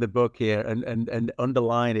the book here and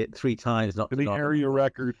underline it 3 times. Not In the not area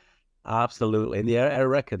record. Absolutely, in the area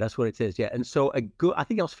record. That's what it is. Yeah, and so I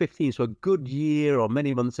think I was 15, so a good year or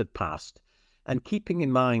many months had passed. And keeping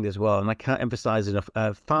in mind as well, and I can't emphasize enough,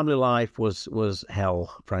 family life was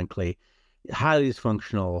hell, frankly, highly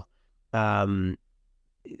dysfunctional. Um,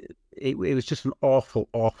 it was just an awful,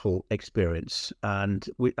 awful experience, and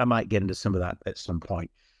I might get into some of that at some point.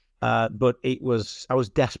 But I was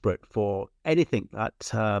desperate for anything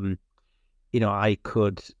that I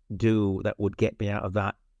could do that would get me out of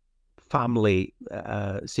that family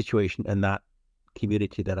situation and that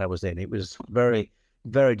community that I was in. It was very,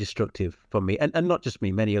 very destructive for me, and not just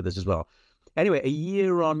me, many others as well. Anyway, a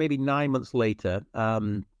year on, maybe 9 months later,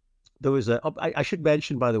 there was I should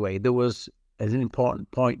mention, by the way, there was as an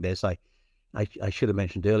important point. This I should have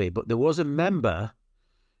mentioned earlier, but there was an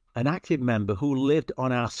active member who lived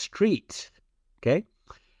on our street. Okay,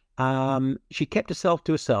 she kept herself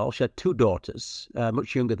to herself. She had 2 daughters,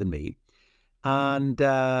 much younger than me. And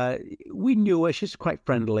we knew her. She's quite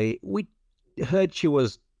friendly. We heard she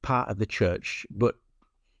was part of the church, but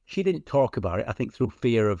she didn't talk about it, I think, through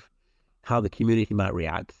fear of how the community might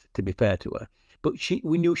react, to be fair to her. But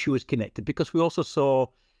we knew she was connected because we also saw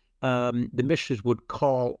the missionaries would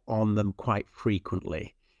call on them quite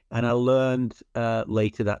frequently. And I learned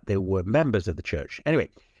later that they were members of the church. Anyway,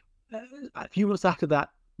 a few months after that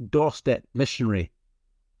doorstep missionary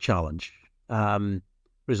challenge,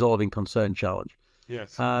 resolving concern challenge.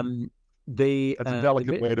 Yes. That's a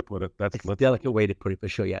delicate way to put it. That's a delicate way to put it, for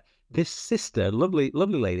sure. Yeah. This sister, lovely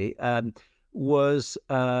lady, was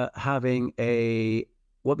having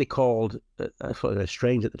what they called,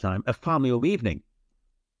 strange at the time, a family home evening.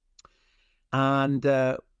 And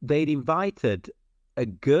they'd invited a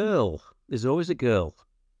girl. There's always a girl.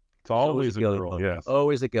 It's always a girl, yes.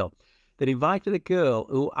 Always a girl. They'd invited a girl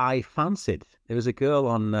who I fancied. There was a girl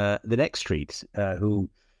on the next street who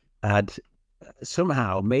had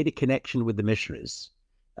somehow made a connection with the missionaries.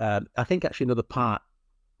 I think actually another part,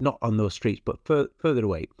 not on those streets, but further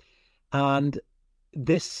away. And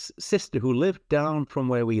this sister who lived down from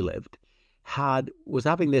where we lived was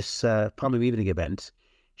having this family evening event.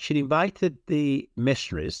 She'd invited the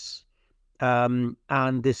missionaries, and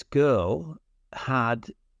this girl had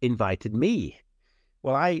invited me.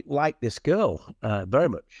 Well, I liked this girl very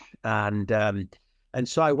much, and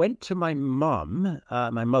so I went to my mother,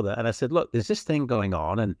 and I said, "Look, there's this thing going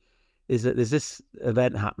on, and there's this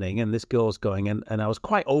event happening, and this girl's going." And I was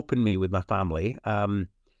quite openly with my family.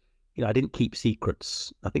 I didn't keep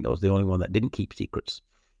secrets. I think I was the only one that didn't keep secrets.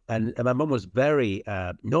 And my mum was very,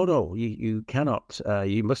 no, you cannot,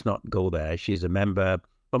 you must not go there. She's a member.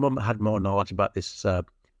 My mum had more knowledge about this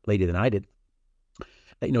lady than I did.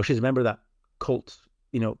 She's a member of that cult.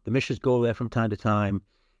 The missions go there from time to time,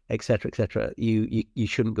 etc., etc. You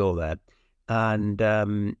shouldn't go there. And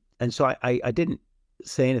so I didn't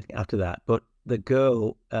say anything after that. But the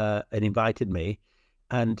girl had invited me,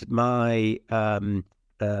 and my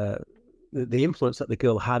the influence that the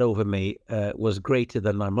girl had over me was greater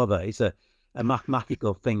than my mother. It's a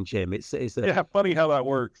mathematical thing, Jim. It's funny how that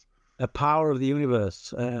works. A power of the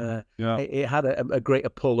universe. It had a greater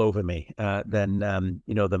pull over me than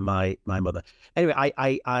my mother. Anyway,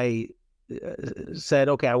 I said,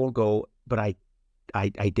 okay, I won't go, but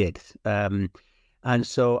I did. And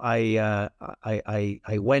so I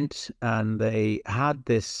went, and they had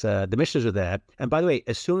this. The missionaries were there, and by the way,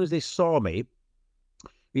 as soon as they saw me,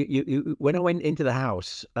 when I went into the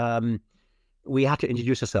house, we had to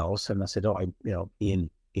introduce ourselves, and I said, "Oh, I'm Ian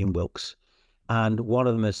Wilks," and one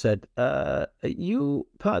of them has said, "Are you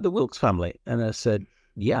part of the Wilks family?" And I said,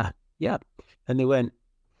 "Yeah," and they went,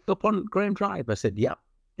 "Up on Graham Drive?" I said, "Yeah,"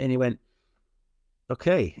 and he went,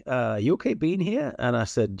 "Okay, you okay being here?" And I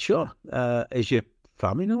said, "Sure. Is your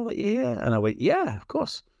family know that you're here?" And I went, "Yeah, of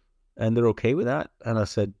course." And they're okay with that? And I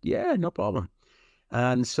said, "Yeah, no problem."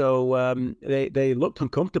 And so they looked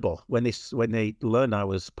uncomfortable when they learned I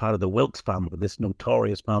was part of the Wilks family, this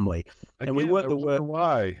notorious family. And we weren't the worst.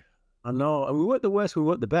 Why? I know, and we weren't the worst. We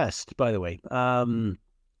weren't the best, by the way.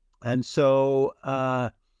 And so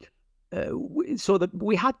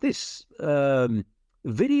we had this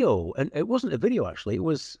video, and it wasn't a video actually. It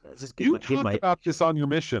was. You talked about this on your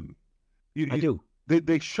mission. I do.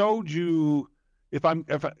 They showed you. I'm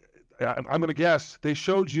going to guess they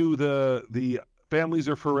showed you the families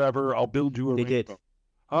are forever. I'll build you a rainbow. Did.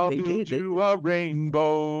 I'll build you a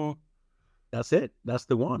rainbow. That's it. That's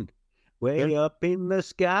the one. Way up in the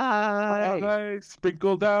sky.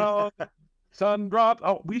 Sprinkle down Sun dropped.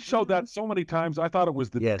 Oh, we showed that so many times. I thought it was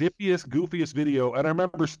the Yes. dippiest, goofiest video. And I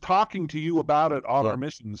remember talking to you about it on Yeah. our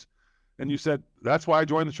missions. And you said, that's why I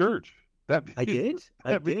joined the church. That I did.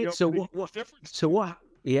 I that video did. So made a what? difference. So what?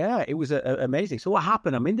 Yeah, it was amazing. So what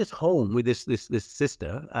happened? I'm in this home with this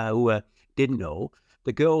sister who didn't know.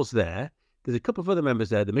 The girl's there. There's a couple of other members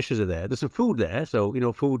there. The missions are there. There's some food there. So,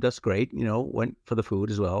 food, that's great. Went for the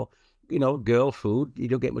food as well. Girl food. You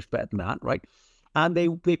don't get much better than that, right? And they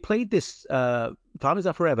played this Families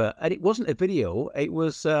Are Forever. And it wasn't a video. It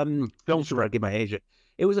was, Film strip. give my age.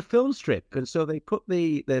 It was a film strip. And so they put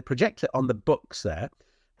the projector on the books there.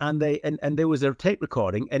 And there was a tape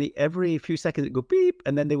recording, and every few seconds it'd go beep,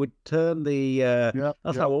 and then they would turn the.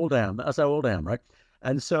 That's how old I am. That's how old I am, right?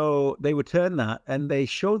 And so they would turn that, and they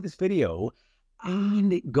showed this video,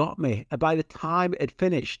 and it got me. And by the time it had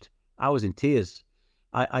finished, I was in tears.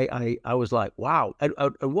 I was like, wow. And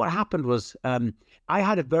what happened was, I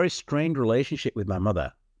had a very strained relationship with my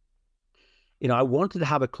mother. I wanted to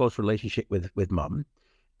have a close relationship with mum.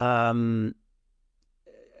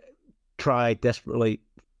 Tried desperately.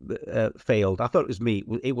 Failed. I thought it was me.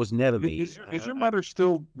 It was never me. Is your mother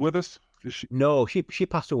still with us? No, she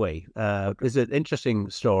passed away. There's an interesting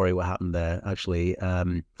story what happened there, actually.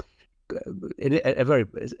 A very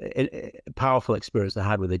powerful experience I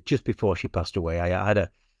had with her just before she passed away. I had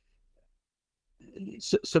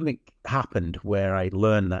something happened where I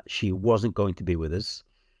learned that she wasn't going to be with us,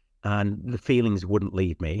 and the feelings wouldn't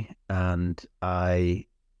leave me, and I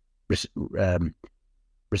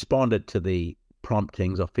responded to the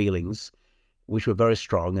promptings or feelings, which were very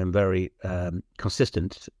strong and very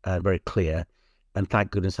consistent and very clear. And thank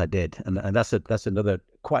goodness I did. And that's another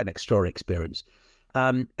quite an extraordinary experience.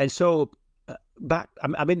 And so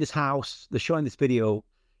I'm in this house. They're showing this video.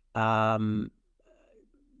 The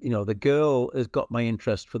girl has got my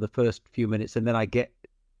interest for the first few minutes, and then I get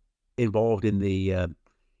involved in the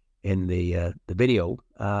video.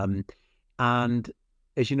 And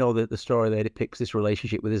as you know, the story there depicts this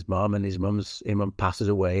relationship with his mum, and his mum passes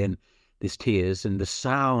away, and there's tears and the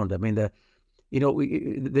sound. I mean,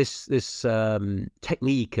 this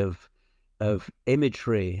technique of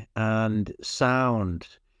imagery and sound,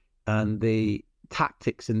 and the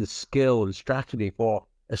tactics and the skill and strategy for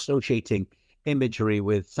associating imagery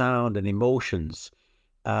with sound and emotions,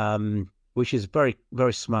 which is very,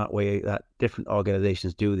 very smart way that different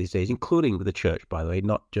organizations do these days, including the church, by the way,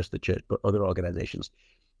 not just the church, but other organizations.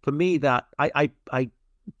 For me, that I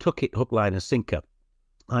took it hook, line, and sinker.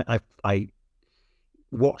 I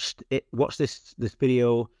watched this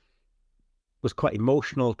video, was quite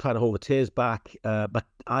emotional, tried to hold the tears back. My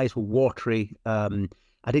eyes were watery.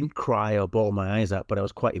 I didn't cry or bawl my eyes out, but I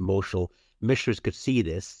was quite emotional. Missionaries could see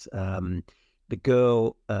this. The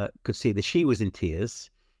girl could see that she was in tears.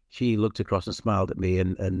 She looked across and smiled at me,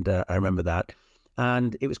 and I remember that.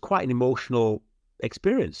 And it was quite an emotional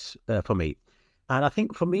experience for me. And I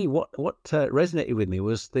think for me, what resonated with me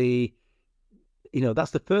was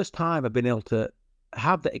that's the first time I've been able to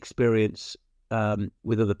have that experience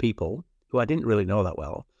with other people who I didn't really know that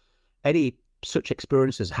well. Any such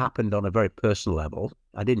experiences happened on a very personal level.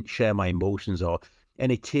 I didn't share my emotions, or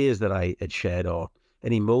any tears that I had shared, or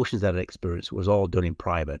any emotions that I experienced was all done in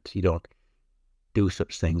private. You don't do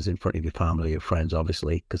such things in front of your family or your friends,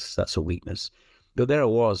 obviously, because that's a weakness. But there I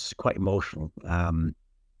was, quite emotional,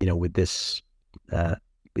 with these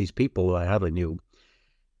people who I hardly knew.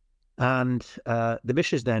 And the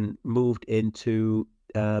missions then moved into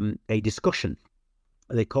a discussion.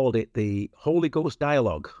 They called it the Holy Ghost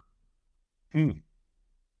Dialogue. And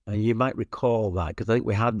you might recall that, because I think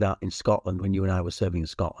we had that in Scotland when you and I were serving in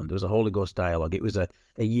Scotland. There was a Holy Ghost Dialogue. It was a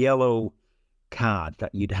yellow card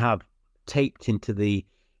that you'd have taped into the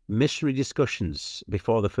missionary discussions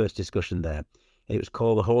before the first discussion there. And it was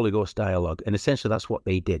called the Holy Ghost Dialogue. And essentially that's what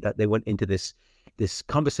they did. That they went into this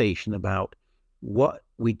conversation about what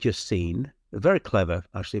we'd just seen. Very clever,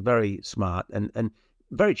 actually, very smart, and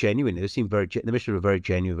very genuine. They seemed the missionaries were very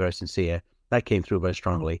genuine, very sincere. That came through very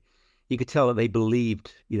strongly. You could tell that they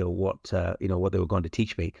believed, what they were going to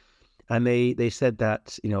teach me. And they said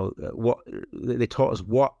that, what they taught us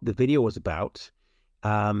what the video was about,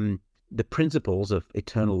 the principles of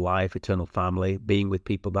eternal life, eternal family, being with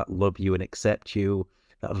people that love you and accept you,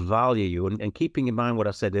 that value you, and keeping in mind what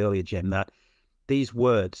I said earlier, Jim, that these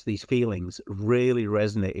words, these feelings really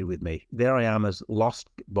resonated with me. There I am as lost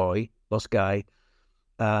guy,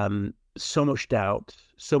 so much doubt,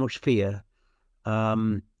 so much fear,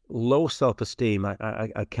 low self-esteem.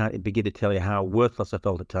 I can't begin to tell you how worthless I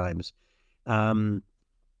felt at times. And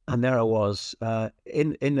there I was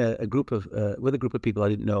in a group of with a group of people I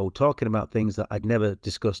didn't know, talking about things that I'd never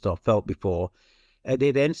discussed or felt before,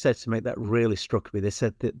 They then said to me, that really struck me. They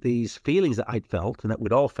said that these feelings that I'd felt and that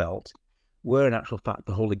we'd all felt were in actual fact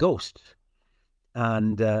the Holy Ghost,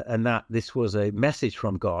 and that this was a message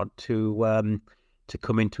from God to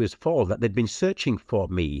come into His fold. That they'd been searching for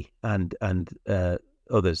me and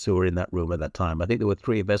others who were in that room at that time. I think there were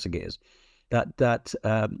 3 investigators.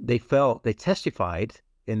 They testified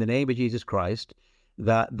in the name of Jesus Christ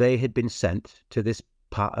that they had been sent to this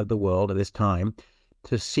part of the world at this time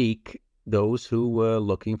to seek those who were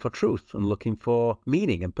looking for truth and looking for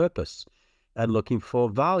meaning and purpose and looking for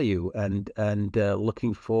value and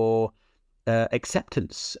looking for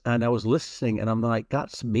acceptance. And I was listening and I'm like,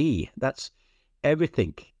 that's me. That's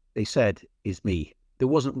everything they said is me. There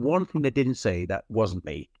wasn't one thing they didn't say that wasn't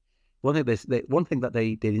me. One thing that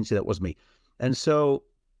they didn't say that was me. And so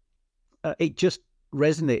it just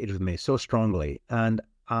resonated with me so strongly. And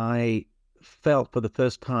I felt for the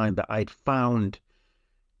first time that I'd found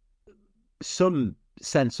some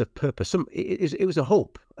sense of purpose. It was a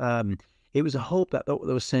hope. It was a hope that what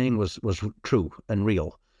they were saying was true and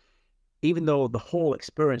real. Even though the whole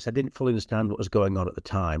experience, I didn't fully understand what was going on at the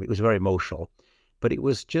time. It was very emotional. But it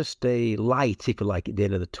was just a light, if you like, at the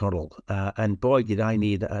end of the tunnel. And boy, did I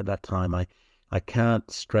need that at that time. I can't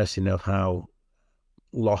stress enough how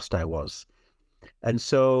lost I was. And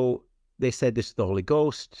so they said, this is the Holy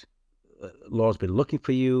Ghost. Lord's been looking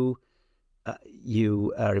for you.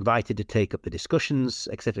 You are invited to take up the discussions,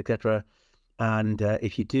 etc., etc. And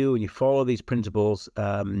if you do and you follow these principles,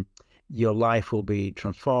 your life will be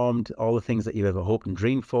transformed. All the things that you've ever hoped and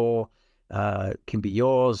dreamed for can be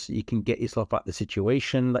yours. You can get yourself out of the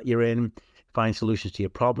situation that you're in, find solutions to your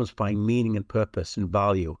problems, find meaning and purpose and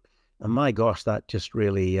value. And my gosh, that just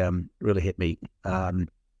really hit me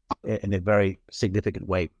in a very significant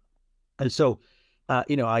way. And so,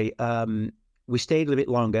 we stayed a little bit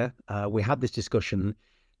longer. We had this discussion.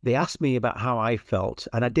 They asked me about how I felt,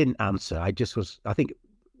 and I didn't answer. I think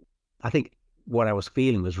what I was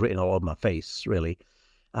feeling was written all over my face, really.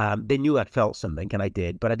 They knew I'd felt something, and I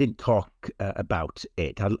did, but I didn't talk about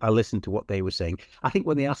it. I listened to what they were saying. I think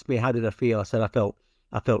when they asked me how did I feel, I said I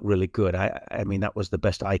felt really good. I mean, that was the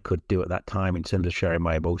best I could do at that time in terms of sharing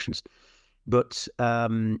my emotions. But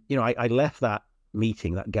I left that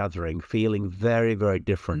meeting, that gathering, feeling very, very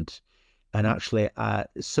different. And actually,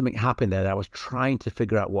 something happened there that I was trying to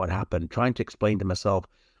figure out what happened, trying to explain to myself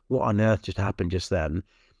what on earth just happened just then.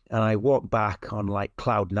 And I walked back on like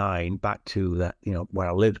cloud 9 back to that, where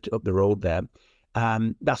I lived up the road there.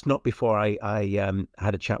 That's not before I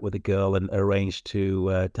had a chat with a girl and arranged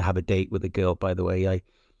to have a date with a girl. By the way,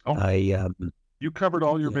 you covered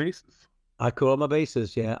all your bases. I covered all my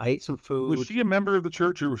bases. Yeah, I ate some food. Was she a member of the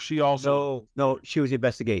church, or was she also? No, she was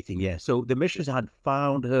investigating. Yeah, so the missionaries had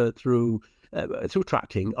found her through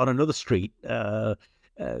tracking on another street.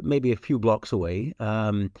 Maybe a few blocks away,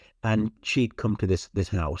 and she'd come to this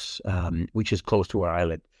house, which is close to where I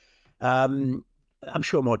live. I'm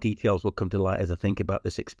sure more details will come to light as I think about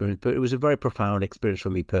this experience, but it was a very profound experience for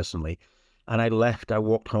me personally. And I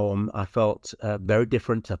walked home, I felt very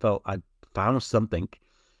different. I felt I'd found something,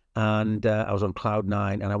 and I was on cloud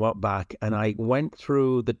 9, and I walked back, and I went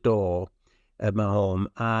through the door of my home,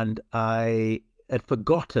 and I had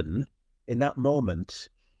forgotten in that moment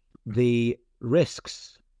the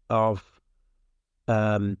risks of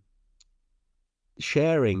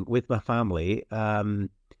sharing with my family,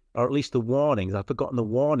 or at least the warnings. I'd forgotten the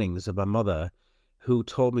warnings of my mother, who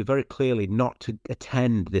told me very clearly not to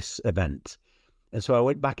attend this event. And so I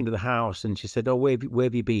went back into the house, and she said, "Oh, where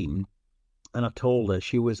have you been?" And I told her.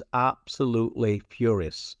 She was absolutely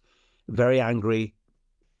furious, very angry,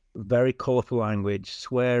 very colourful language,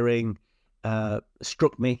 swearing,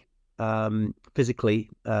 struck me physically,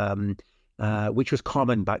 which was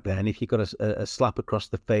common back then. If you got a slap across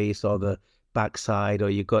the face or the backside, or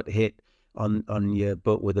you got hit on your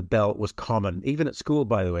butt with a belt, was common. Even at school,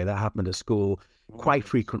 by the way, that happened at school quite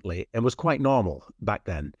frequently and was quite normal back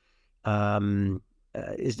then.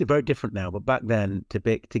 It's very different now, but back then to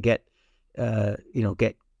get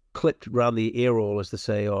clipped around the ear roll, as they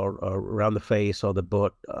say, or around the face or the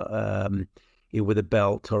butt with a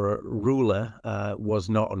belt or a ruler was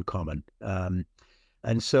not uncommon.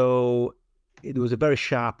 And so there was a very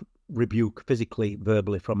sharp rebuke, physically,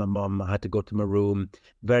 verbally, from my mum. I had to go to my room,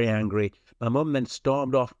 very angry. My mum then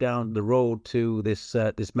stormed off down the road to this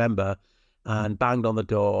member and banged on the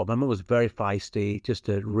door. My mum was very feisty, just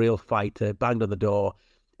a real fighter, banged on the door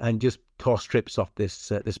and just tore strips off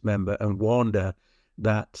this member and warned her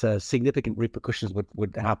that significant repercussions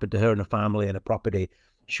would happen to her and her family and her property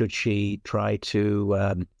should she try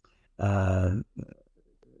to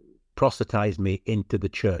proselytize me into the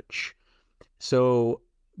church. So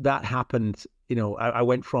that happened I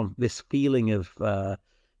went from this feeling of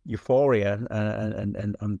euphoria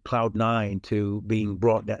and on cloud nine to being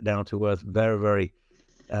brought down to earth very, very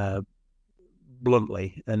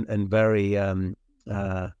bluntly and very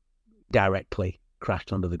directly,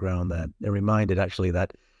 crashed onto the ground there. It reminded actually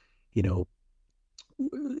that,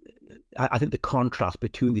 I think the contrast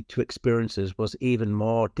between the two experiences was even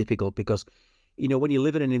more difficult because, when you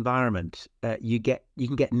live in an environment, you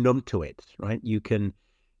can get numb to it, right? You can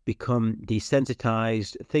become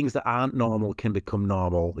desensitized. Things that aren't normal can become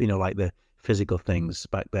normal, like the physical things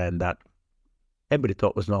back then that everybody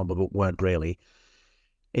thought was normal but weren't really,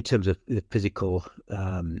 in terms of the physical.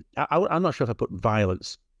 I'm not sure if I put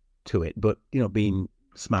violence to it, but, being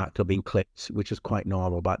smacked or being clipped, which was quite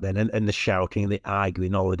normal back then, and the shouting, the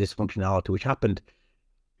arguing, all the dysfunctionality, which happened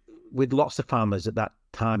with lots of families at that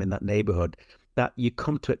time in that neighborhood, that you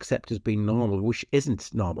come to accept as being normal, which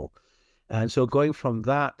isn't normal. And so going from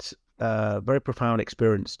that very profound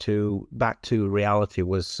experience back to reality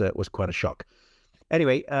was quite a shock.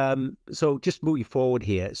 Anyway, so just moving forward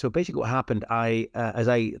here. So basically what happened, as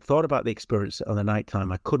I thought about the experience on the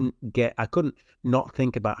nighttime, I couldn't not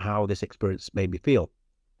think about how this experience made me feel.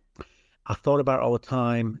 I thought about it all the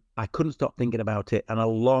time. I couldn't stop thinking about it. And I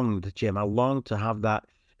longed, Jim, to have that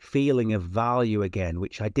feeling of value again,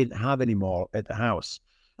 which I didn't have anymore at the house.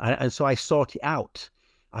 And so I sought it out.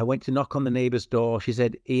 I went to knock on the neighbor's door. She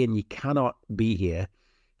said, "Ian, you cannot be here.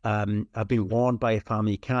 I've been warned by your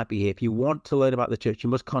family, you can't be here. If you want to learn about the church, you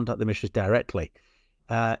must contact the missionaries directly.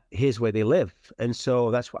 Here's where they live." And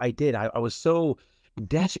so that's what I did. I was so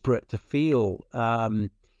desperate to feel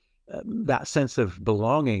that sense of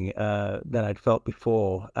belonging that I'd felt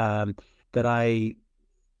before, that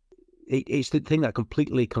it's the thing that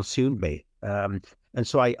completely consumed me. And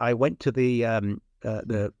so I went to the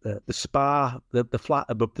spa, the flat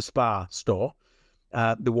above the spa store,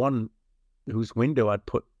 the one whose window I'd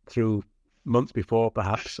put through months before,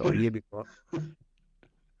 perhaps, or a year before.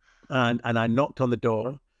 And I knocked on the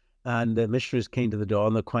door, and the missionaries came to the door,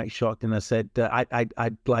 and they're quite shocked. And I said,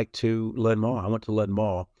 I'd like to learn more. I want to learn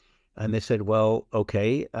more. And they said, "Well,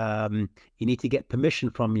 okay, you need to get permission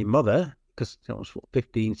from your mother," because I was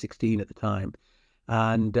 15, 16 at the time.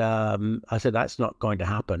 And I said, "That's not going to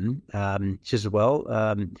happen." She says, "Well,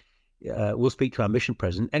 we'll speak to our mission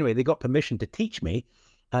president." Anyway, they got permission to teach me,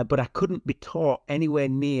 but I couldn't be taught anywhere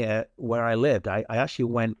near where I lived. I actually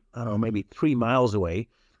went, I don't know, maybe 3 miles away,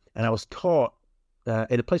 and I was taught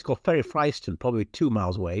in a place called Ferry Fryston, probably 2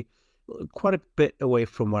 miles away, quite a bit away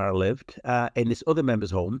from where I lived, in this other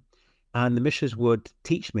member's home. And the missionaries would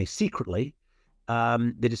teach me secretly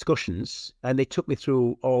the discussions, and they took me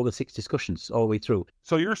through all the 6 discussions all the way through.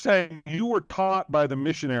 So you're saying you were taught by the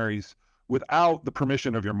missionaries without the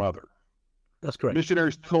permission of your mother? That's correct.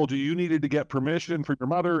 Missionaries told you needed to get permission from your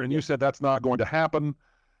mother, and you said that's not going to happen,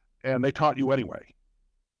 and they taught you anyway.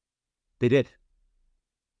 They did.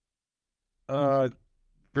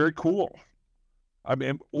 Very cool. I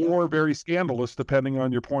mean, or very scandalous, depending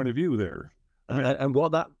on your point of view there. And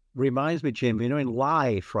what that reminds me, Jim, in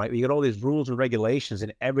life, right, you got all these rules and regulations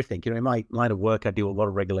and everything. In my line of work, I do a lot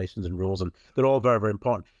of regulations and rules, and they're all very, very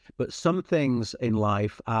important. But some things in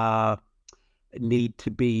life need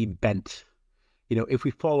to be bent. If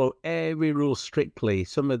we follow every rule strictly,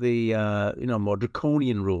 some of the more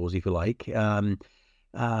draconian rules, if you like, and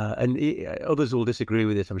others will disagree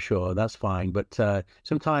with it, I'm sure. That's fine. But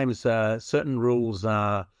sometimes certain rules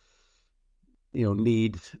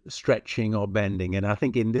need stretching or bending. And I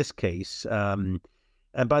think in this case, and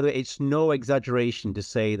by the way, it's no exaggeration to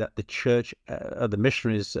say that the church, the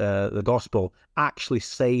missionaries, the gospel actually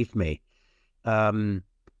saved me.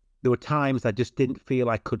 There were times I just didn't feel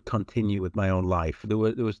I could continue with my own life. There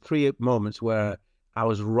was 3 moments where I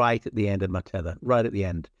was right at the end of my tether, right at the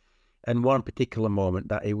end. And one particular moment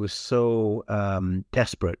that it was so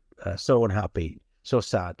desperate, so unhappy, so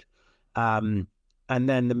sad. And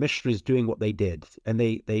then the missionaries doing what they did, and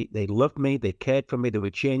they loved me, they cared for me, they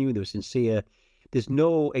were genuine, they were sincere. There's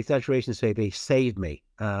no exaggeration to say they saved me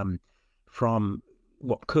from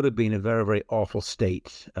what could have been a very, very awful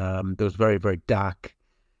state. Those very, very dark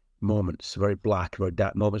moments, very black, very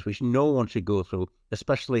dark moments, which no one should go through,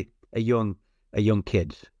 especially a young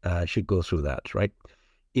kid should go through that, right?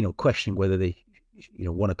 Questioning whether they,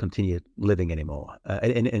 want to continue living anymore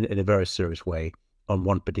in a very serious way on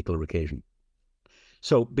one particular occasion.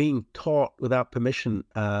 So being taught without permission,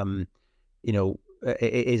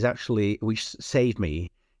 is actually, which saved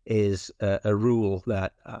me, is a rule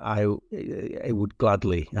that I would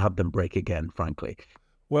gladly have them break again, frankly.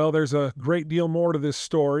 Well, there's a great deal more to this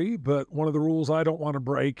story, but one of the rules I don't want to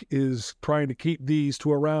break is trying to keep these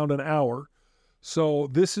to around an hour. So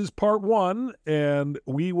this is part 1, and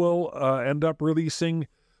we will end up releasing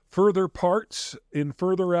further parts in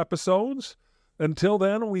further episodes. Until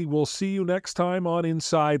then, we will see you next time on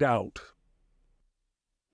Inside Out.